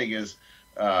the thing is,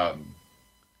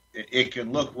 it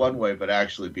can look one way but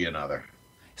actually be another.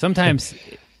 Sometimes.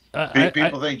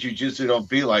 People think jiu-jitsu don't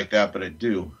be like that, but it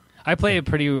do. I play a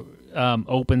pretty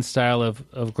open style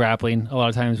of grappling a lot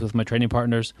of times with my training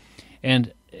partners,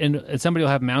 and somebody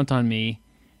will have mount on me,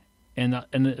 and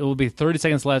it will be 30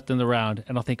 seconds left in the round,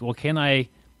 and I'll think, well, can I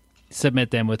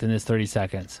submit them within this 30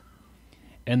 seconds?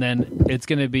 And then it's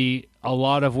going to be a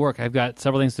lot of work. I've got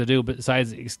several things to do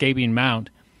besides escaping mount,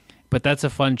 but that's a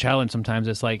fun challenge sometimes.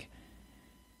 It's like,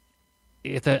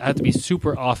 I have to be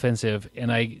super offensive,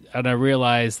 and I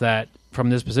realize that from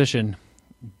this position,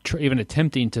 even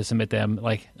attempting to submit them,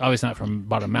 like obviously not from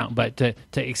bottom mount, but to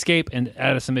escape and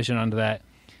add a submission onto that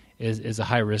is a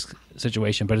high risk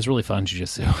situation. But it's really fun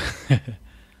jiu-jitsu.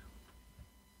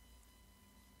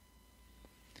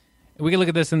 We can look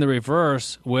at this in the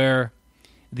reverse, where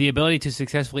the ability to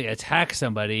successfully attack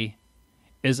somebody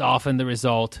is often the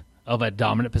result of a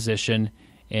dominant position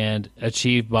and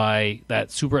achieved by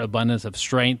that super abundance of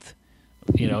strength,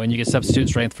 and you can substitute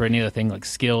strength for any other thing like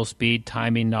skill, speed,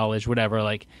 timing, knowledge, whatever.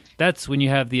 Like, that's when you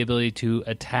have the ability to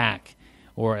attack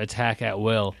or attack at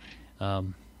will,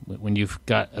 when you've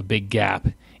got a big gap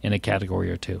in a category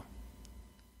or two.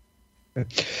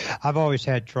 I've always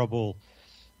had trouble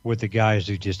with the guys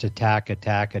who just attack.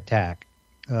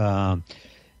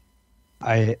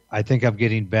 I think I'm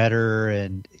getting better,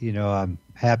 and I'm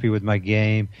happy with my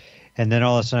game, and then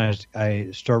all of a sudden I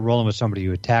start rolling with somebody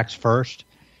who attacks first,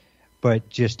 but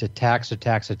just attacks.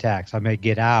 I may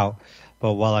get out,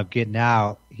 but while I'm getting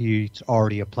out, he's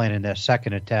already planning that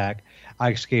second attack.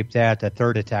 I escape that. That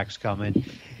third attack's coming,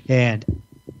 and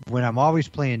when I'm always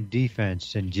playing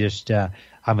defense and just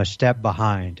I'm a step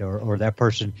behind, or that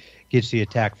person gets the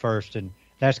attack first, and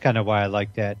that's kind of why I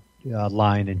like that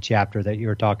line and chapter that you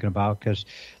were talking about, because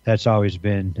that's always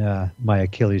been my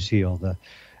Achilles heel,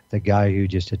 the guy who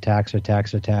just attacks.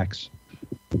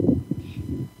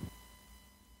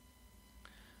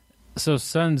 So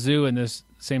Sun Tzu in this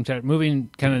same chapter, moving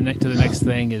kind of to the next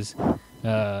thing, is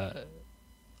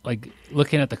like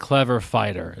looking at the clever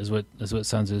fighter is what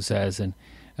Sun Tzu says. And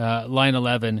line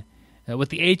 11, what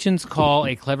the ancients call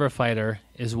a clever fighter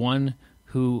is one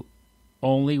who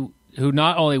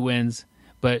not only wins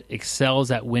but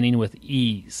excels at winning with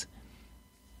ease.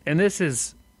 And this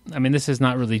is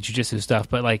not really jiu-jitsu stuff,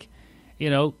 but like,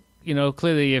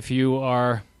 clearly if you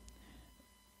are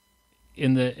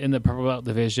in the purple belt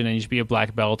division and you should be a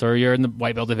black belt, or you're in the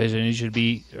white belt division and you should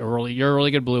be you're a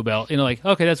really good blue belt, like,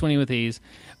 okay, that's winning with ease.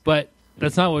 But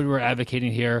that's not what we're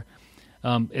advocating here.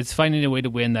 It's finding a way to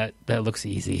win that looks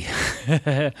easy.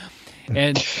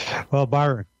 And well,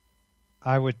 Byron,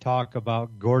 I would talk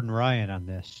about Gordon Ryan on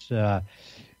this.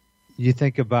 You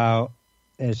think about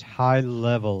as high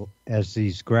level as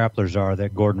these grapplers are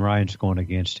that Gordon Ryan's going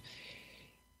against.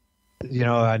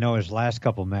 I know his last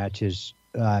couple matches,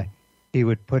 he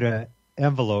would put an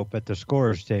envelope at the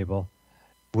scorer's table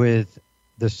with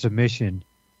the submission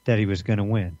that he was going to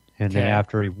win. And then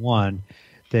after he won,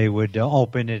 they would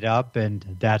open it up, and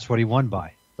that's what he won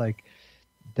by. Like,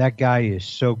 that guy is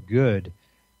so good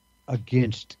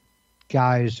against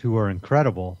guys who are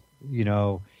incredible.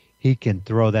 He can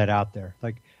throw that out there.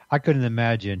 Like, I couldn't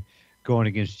imagine going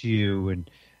against you and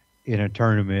in a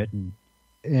tournament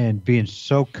and being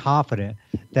so confident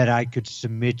that I could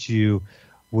submit you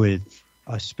with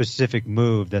a specific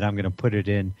move that I'm going to put it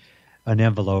in an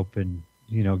envelope and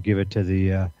give it to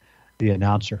the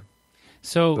announcer.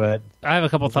 So, but I have a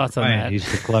couple thoughts on that.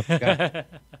 He's the clever guy.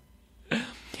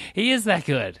 He is that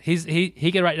good.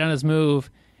 He can write down his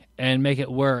move and make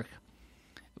it work,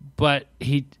 but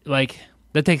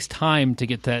that takes time to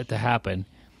get that to happen.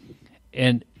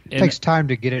 And it takes time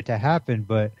to get it to happen,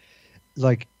 but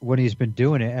like when he's been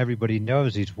doing it, everybody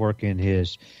knows he's working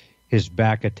his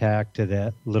back attack to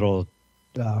that little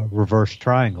reverse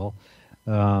triangle.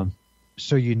 So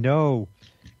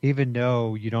even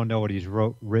though you don't know what he's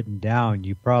written down,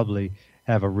 you probably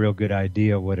have a real good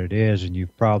idea what it is, and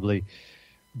you've probably,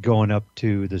 going up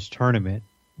to this tournament,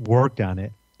 worked on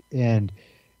it. And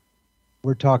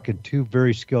we're talking two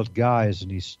very skilled guys, and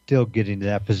he's still getting to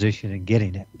that position and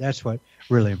getting it. That's what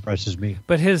really impresses me.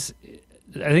 But I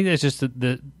think that's just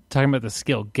the talking about the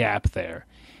skill gap there.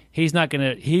 He's not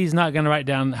gonna write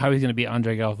down how he's gonna beat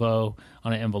Andre Galvo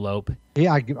on an envelope.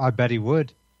 Yeah, I bet he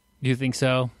would. Do you think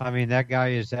so? I mean, that guy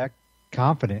is that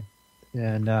confident.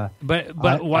 And but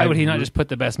why would he not just put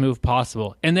the best move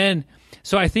possible? And then,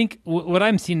 so I think what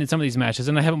I'm seeing in some of these matches,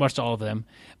 and I haven't watched all of them,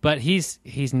 but he's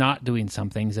not doing some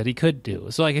things that he could do.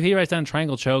 So like if he writes down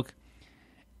triangle choke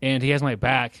and he has my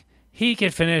back, he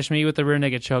could finish me with the rear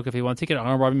naked choke if he wants. He could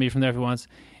armbar me from there if he wants.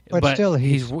 But still,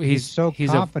 he's so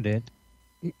confident.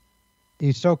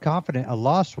 He's so confident a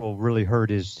loss will really hurt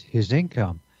his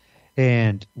income.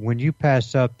 And when you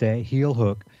pass up that heel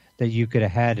hook that you could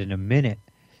have had in a minute,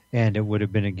 and it would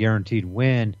have been a guaranteed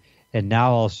win, and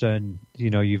now all of a sudden,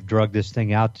 you've drugged this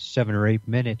thing out to 7 or 8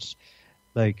 minutes.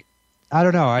 Like, I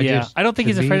don't know. I don't think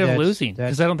he's afraid of losing,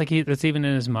 because I don't think that's even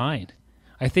in his mind.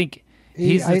 I think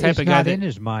he's the type of guy not in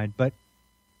his mind, but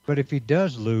if he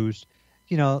does lose,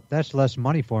 that's less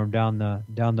money for him down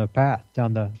the path,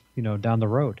 down the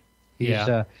road. He's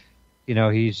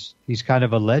kind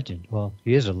of a legend. Well,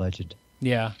 he is a legend.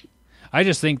 Yeah. I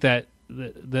just think that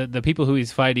the people who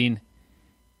he's fighting,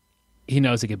 he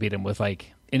knows he could beat him with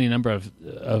like any number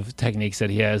of techniques that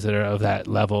he has that are of that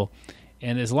level.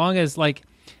 And as long as like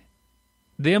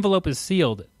the envelope is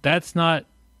sealed, that's not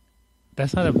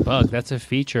a bug. That's a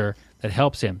feature that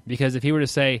helps him. Because if he were to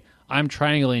say, I'm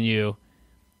triangling you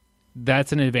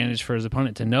that's an advantage for his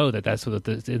opponent to know that that's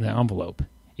what's in the envelope.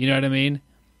 You know what I mean?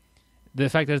 The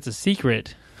fact that it's a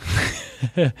secret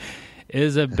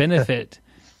is a benefit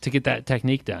to get that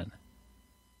technique done.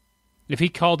 If he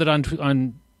called it on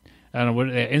I don't know what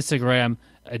Instagram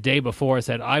a day before and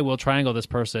said, I will triangle this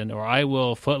person or I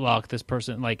will footlock this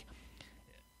person, like,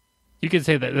 you could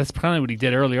say that that's probably what he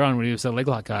did earlier on when he was a leg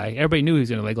lock guy. Everybody knew he was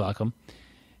going to leg lock him.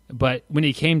 But when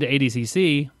he came to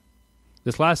ADCC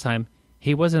this last time,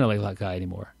 he wasn't a leg lock guy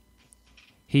anymore.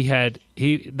 That's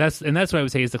what I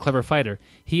would say is the clever fighter.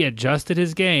 He adjusted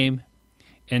his game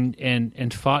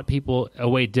and fought people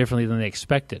away differently than they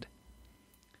expected.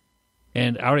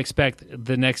 And I would expect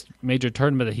the next major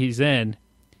tournament that he's in,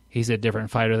 he's a different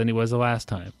fighter than he was the last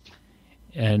time.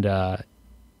 And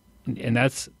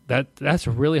that's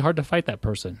really hard to fight that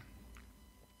person.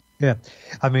 Yeah.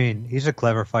 I mean, he's a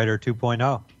clever fighter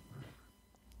 2.0.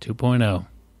 2.0.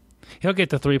 He'll get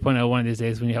to 3.0 one of these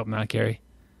days when you help him out, Gary.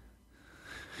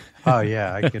 Oh,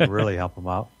 yeah. I can really help him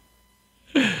out.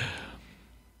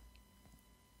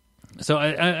 So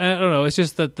I don't know. It's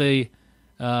just that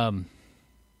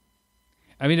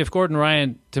I mean, if Gordon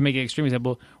Ryan, to make an extreme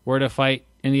example, were to fight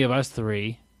any of us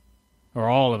three, or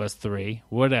all of us three,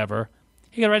 whatever,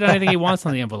 he can write down anything he wants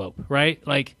on the envelope, right?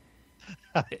 Like,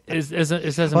 it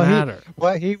doesn't matter.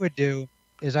 What he would do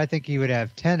is, I think he would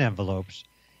have 10 envelopes,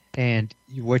 and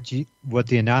what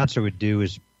the announcer would do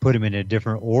is put them in a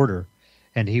different order,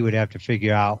 and he would have to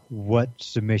figure out what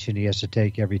submission he has to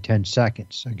take every 10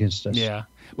 seconds against us. Yeah.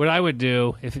 What I would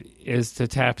do is to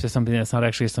tap to something that's not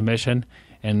actually a submission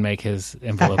and make his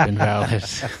envelope invalid.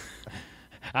 See,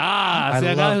 I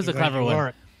know who's a clever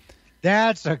one.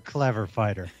 That's a clever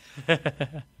fighter.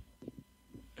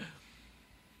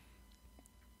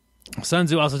 Sun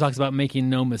Tzu also talks about making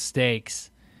no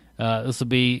mistakes. This will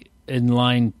be in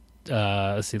line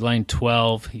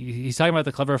 12. He's talking about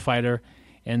the clever fighter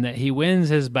and that he wins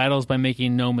his battles by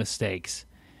making no mistakes.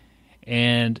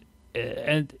 And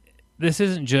this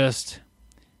isn't just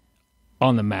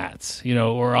on the mats,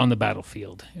 or on the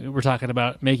battlefield. We're talking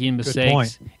about making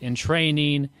mistakes in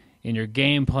training, in your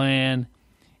game plan,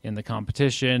 in the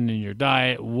competition, in your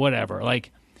diet, whatever.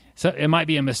 Like, so it might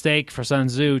be a mistake for Sun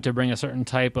Tzu to bring a certain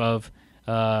type of,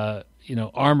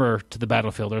 armor to the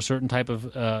battlefield, or a certain type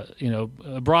of,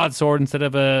 a broadsword instead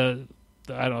of a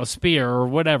spear or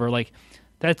whatever. Like,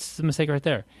 that's the mistake right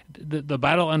there. The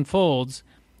battle unfolds,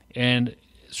 and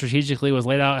strategically was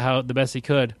laid out how the best he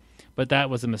could, but that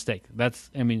was a mistake.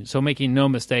 So making no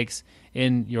mistakes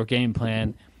in your game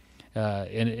plan,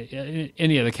 in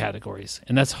any of the categories,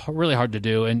 and that's really hard to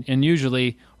do. And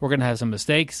usually we're going to have some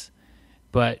mistakes,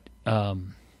 but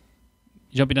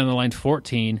jumping down the line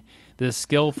 14, the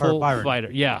skillful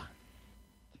fighter. Yeah,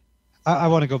 I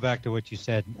want to go back to what you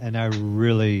said, and I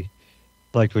really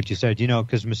liked what you said.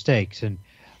 Because mistakes, and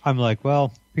I'm like,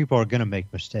 well, people are going to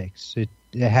make mistakes. It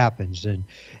happens, and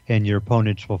your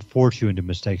opponents will force you into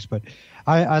mistakes. But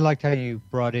I liked how you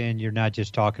brought in, you're not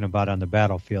just talking about on the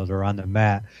battlefield or on the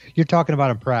mat. You're talking about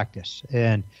in practice.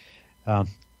 And,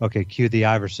 okay, cue the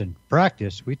Iverson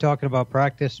practice. We talking about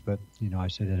practice, but, I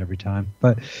say that every time.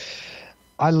 But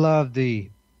I love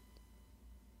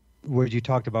where you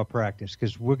talked about practice,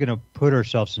 because we're going to put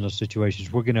ourselves in those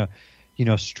situations. We're going to,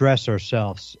 stress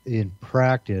ourselves in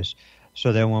practice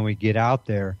so that when we get out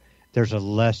there, there's a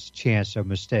less chance of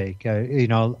mistake. I'm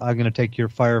going to take your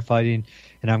firefighting,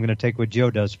 and I'm going to take what Joe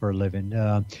does for a living.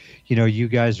 You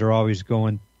guys are always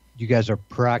you guys are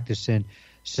practicing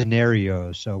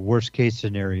scenarios, worst case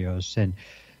scenarios. And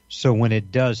so when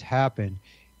it does happen,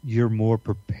 you're more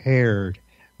prepared,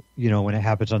 when it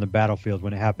happens on the battlefield,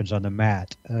 when it happens on the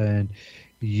mat, and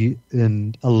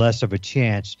a less of a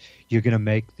chance you're going to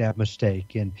make that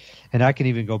mistake. And I can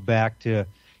even go back to,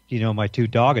 my 2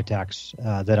 dog attacks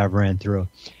that I've ran through.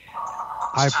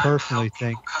 I personally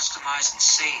think customize and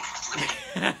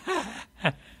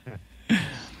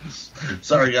save.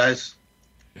 Sorry, guys.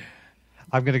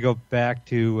 I'm going to go back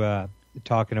to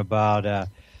talking about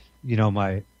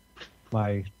my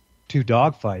 2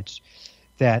 dog fights,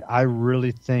 that I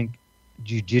really think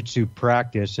jiu-jitsu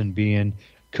practice and being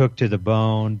cooked to the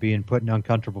bone, being put in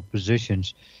uncomfortable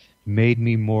positions, made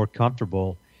me more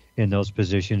comfortable in those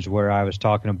positions, where I was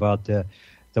talking about the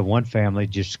one family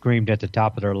just screamed at the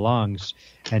top of their lungs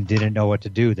and didn't know what to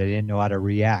do. They didn't know how to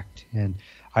react. And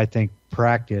I think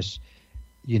practice,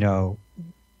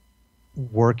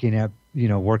 working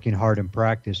hard in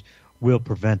practice will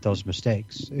prevent those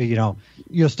mistakes.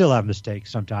 You'll still have mistakes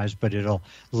sometimes, but it'll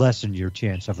lessen your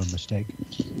chance of a mistake.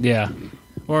 Yeah.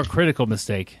 Or a critical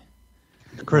mistake.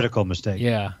 Critical mistake.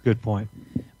 Yeah. Good point.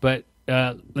 But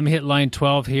let me hit line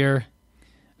 12 here.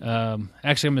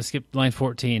 Actually, I'm going to skip line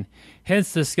 14.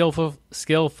 Hence, the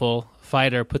skillful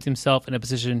fighter puts himself in a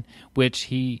position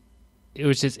which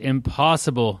is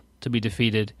impossible to be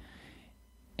defeated,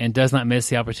 and does not miss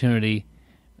the opportunity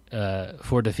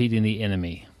for defeating the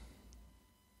enemy.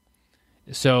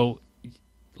 So,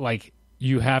 like,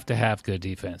 you have to have good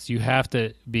defense. You have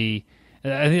to be.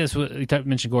 I think that's what you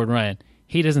mentioned. Gordon Ryan.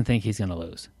 He doesn't think he's going to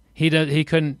lose. He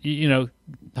couldn't.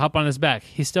 Hop on his back.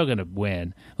 He's still going to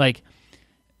win. Like.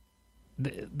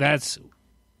 That's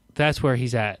where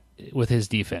he's at with his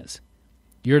defense.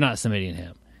 You're not submitting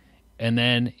him. And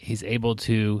then he's able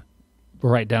to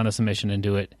write down a submission and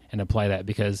do it and apply that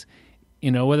because,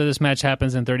 whether this match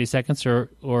happens in 30 seconds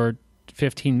or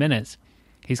 15 minutes,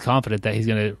 he's confident that he's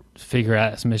going to figure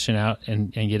out a submission out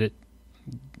and get it,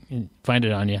 and find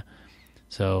it on you.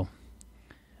 So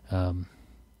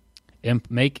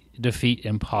make defeat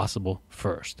impossible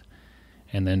first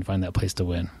and then find that place to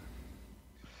win.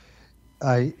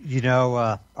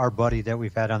 Our buddy that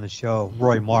we've had on the show,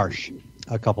 Roy Marsh,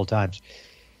 a couple times,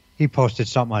 he posted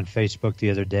something on Facebook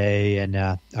the other day, and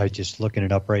I was just looking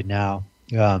it up right now.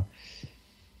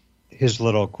 His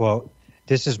little quote,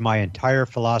 "This is my entire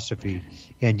philosophy,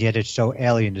 and yet it's so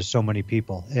alien to so many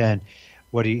people." And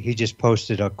what he just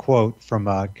posted a quote from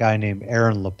a guy named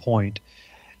Aaron LaPointe,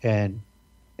 and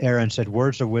Aaron said,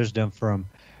 "Words of wisdom from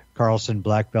Carlson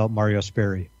black belt Mario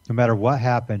Sperry. No matter what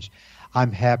happens,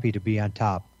 I'm happy to be on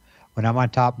top. When I'm on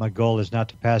top, my goal is not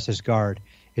to pass his guard.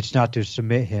 It's not to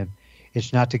submit him.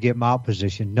 It's not to get mount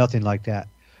position, nothing like that.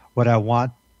 What I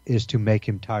want is to make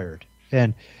him tired."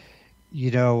 And,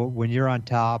 when you're on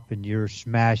top and you're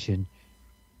smashing,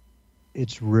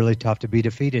 it's really tough to be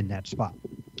defeated in that spot.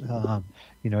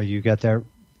 You got that.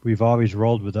 We've always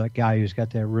rolled with a guy who's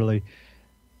got that really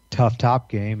tough top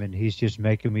game, and he's just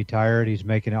making me tired. He's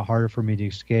making it harder for me to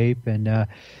escape, and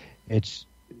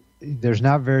there's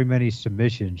not very many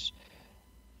submissions,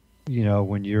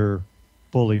 when you're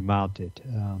fully mounted.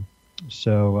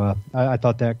 So I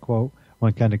thought that quote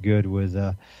went kind of good with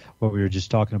what we were just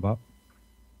talking about.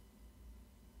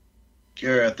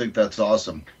 Gary, I think that's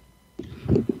awesome.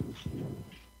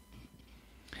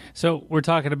 So we're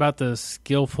talking about the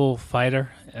skillful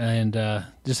fighter, and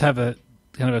just have a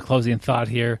kind of a closing thought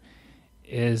here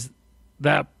is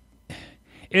that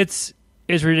it's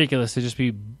ridiculous to just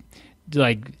be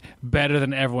like better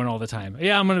than everyone all the time.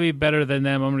 Yeah, I'm going to be better than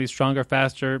them. I'm going to be stronger,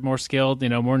 faster, more skilled,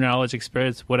 more knowledge,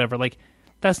 experience, whatever. Like,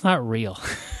 that's not real.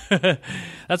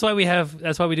 That's why we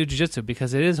do jiu-jitsu,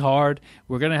 because it is hard.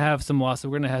 We're going to have some losses.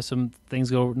 We're going to have some things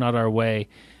go not our way.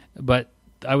 But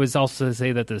I would also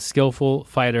say that the skillful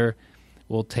fighter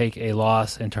will take a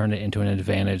loss and turn it into an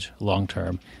advantage long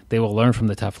term. They will learn from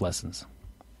the tough lessons.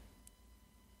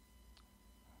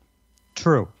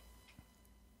 True.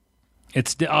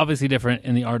 It's obviously different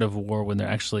in the art of war when they're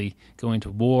actually going to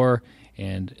war,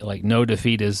 and like no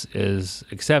defeat is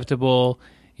acceptable.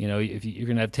 If you're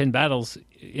going to have 10 battles,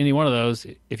 any one of those,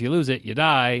 if you lose it, you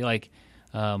die. Like,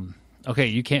 okay,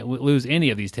 you can't lose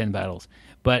any of these 10 battles.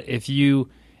 But if you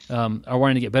are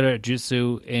wanting to get better at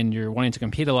jiu-jitsu and you're wanting to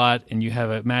compete a lot, and you have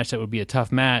a match that would be a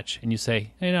tough match, and you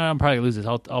say, "Hey, no, I'm probably going to lose this.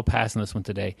 I'll pass on this one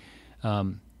today."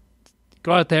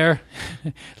 Go out there,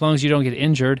 as long as you don't get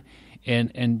injured,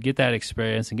 and get that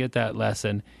experience and get that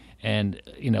lesson, and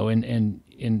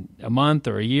in a month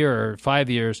or a year or 5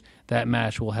 years, that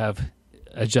match will have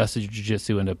adjusted your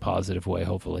jiu-jitsu in a positive way,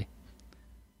 hopefully.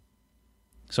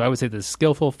 So I would say the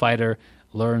skillful fighter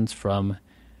learns from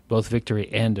both victory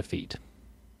and defeat.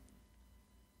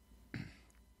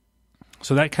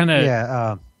 So that kind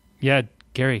of yeah,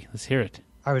 Gary, let's hear it.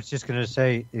 I was just going to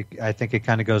say, I think it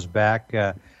kind of goes back.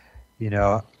 I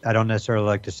don't necessarily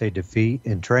like to say defeat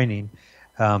in training,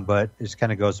 but it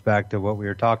kind of goes back to what we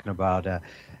were talking about.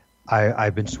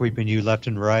 I've been sweeping you left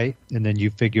and right, and then you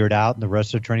figure it out, and the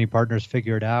rest of the training partners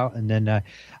figure it out, and then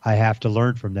I have to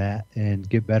learn from that and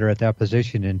get better at that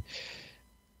position. And,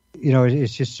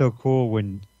 it's just so cool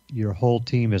when your whole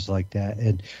team is like that,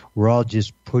 and we're all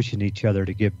just pushing each other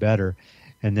to get better.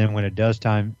 And then when it does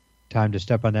time to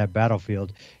step on that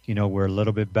battlefield, we're a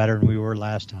little bit better than we were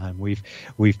last time.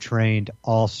 We've trained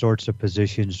all sorts of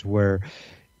positions where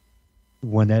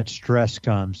when that stress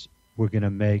comes, we're going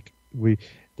to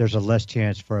there's a less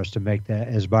chance for us to make that,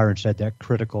 as Byron said, that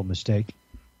critical mistake.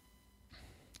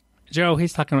 Joe,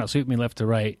 he's talking about sweep me left to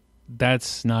right.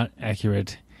 That's not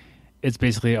accurate. It's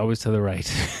basically always to the right.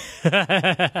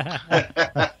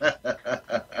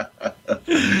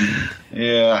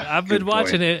 Yeah, I've been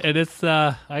watching it, and it's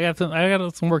I got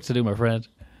some work to do, my friend.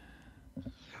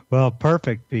 Well,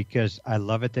 perfect, because I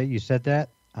love it that you said that.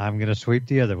 I'm going to sweep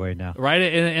the other way now. Write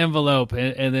it in an envelope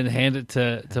and then hand it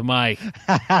to Mike,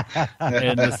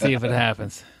 and let's see if it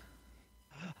happens.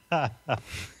 That's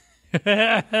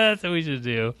what we should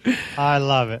do. I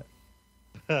love it.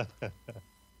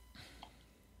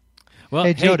 Well,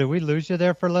 hey, Joe, did we lose you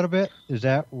there for a little bit? Is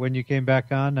that when you came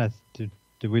back on? Did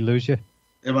we lose you?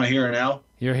 Am I here now?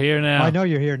 You're here now. I know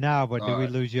you're here now, but did we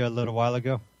lose you a little while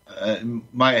ago?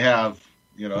 Might have.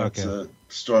 You know, Okay. It's a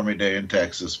stormy day in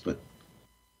Texas, but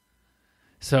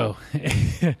So,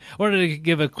 wanted to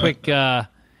give a quick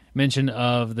mention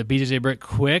of the BJJ Brick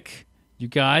Quick. You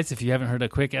guys, if you haven't heard a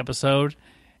quick episode,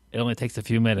 it only takes a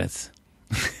few minutes.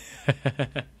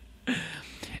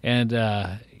 And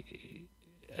I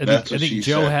think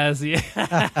Joe said. has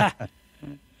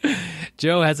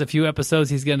Joe has a few episodes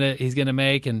he's gonna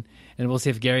make, and we'll see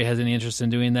if Gary has any interest in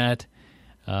doing that.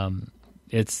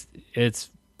 It's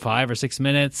 5 or 6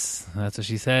 minutes. That's what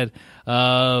she said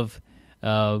of.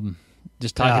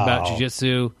 Just talk about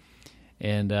jiu-jitsu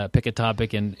and pick a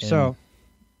topic. And So,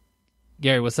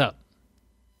 Gary, what's up?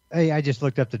 hey, I just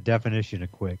looked up the definition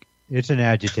of quick. It's an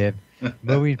adjective,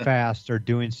 moving fast or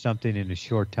doing something in a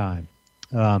short time.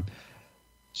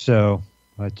 So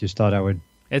I just thought I would.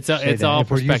 It's say that. all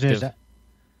If we're using perspective. it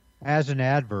as an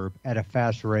adverb at a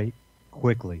fast rate,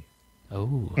 quickly,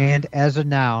 Oh, and as a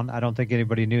noun, I don't think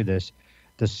anybody knew this.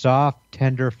 The soft,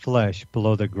 tender flesh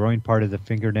below the growing part of the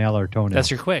fingernail or toenail.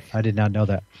 that's your quick. I did not know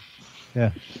that.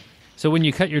 Yeah. So when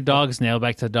you cut your dog's nail,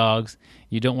 back to dogs,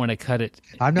 you don't want to cut it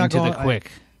I'm not into going, the quick.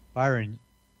 Byron,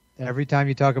 every time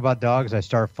you talk about dogs, I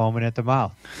start foaming at the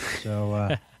mouth.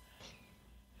 So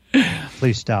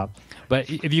please stop. But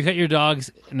if you cut your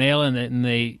dog's nail and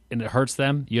it hurts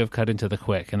them, you have cut into the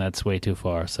quick, and that's way too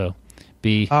far. So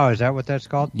Oh, is that what that's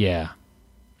called? yeah.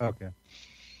 Okay.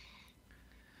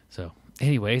 So,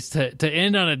 anyways, to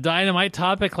end on a dynamite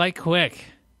topic like quick.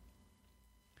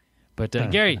 But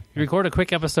Gary, record a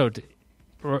quick episode.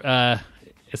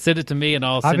 Send it to me, and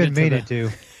I'll send I've been it meaning to.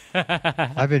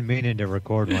 I've been meaning to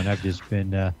record one. I've just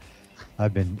been.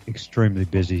 I've been extremely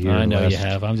busy here. I the know you last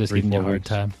have. I'm just 3-4 giving you a hard weeks.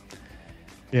 time.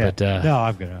 Yeah. But,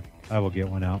 no, I will get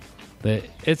one out. But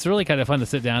it's really kind of fun to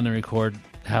sit down and record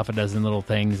half a dozen little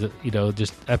things. You know,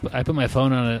 just I put my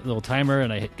phone on a little timer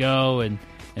and I hit go, and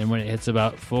when it hits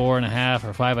about 4.5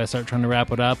 or 5, I start trying to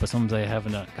wrap it up. But sometimes I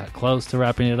haven't got close to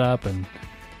wrapping it up, and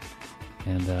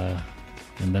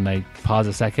then I pause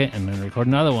a second and then record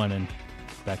another one, and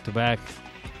back to back.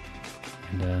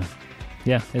 And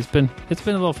yeah, it's been a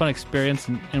little fun experience,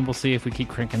 and we'll see if we keep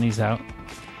cranking these out.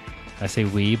 I say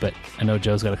we, but I know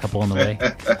Joe's got a couple on the way.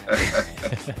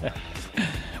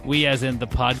 We as in the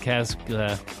podcast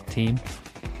team.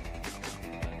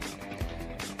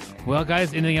 Well,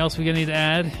 guys, anything else we need to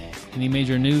add? Any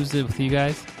major news with you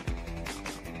guys?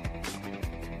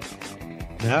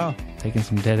 No. Taking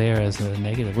some dead air as a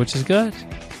negative, which is good.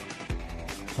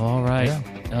 All right.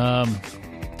 Yeah.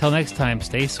 Till next time,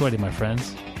 stay sweaty, my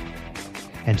friends.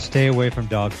 And stay away from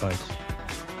dog fights.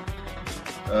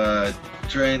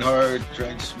 Train hard,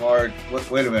 train smart.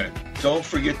 Wait a minute. Don't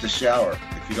forget to shower.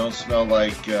 If you don't smell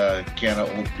like a can of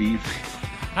old beef,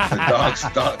 the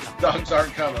dogs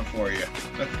aren't coming for you.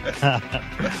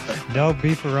 No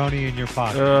beefaroni in your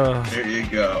pocket. There you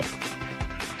go.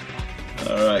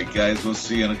 All right, guys. We'll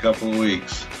see you in a couple of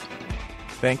weeks.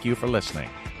 Thank you for listening.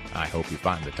 I hope you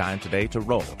find the time today to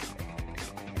roll.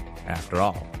 After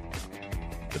all,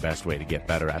 the best way to get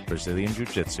better at Brazilian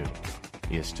Jiu-Jitsu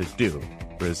is to do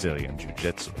Brazilian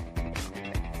Jiu-Jitsu.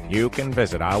 You can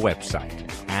visit our website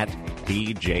at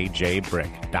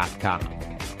bjjbrick.com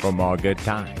for more good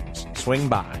times. Swing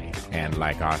by and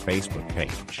like our Facebook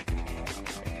page.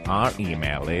 Our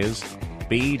email is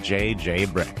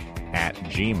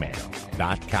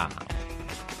bjjbrick@gmail.com.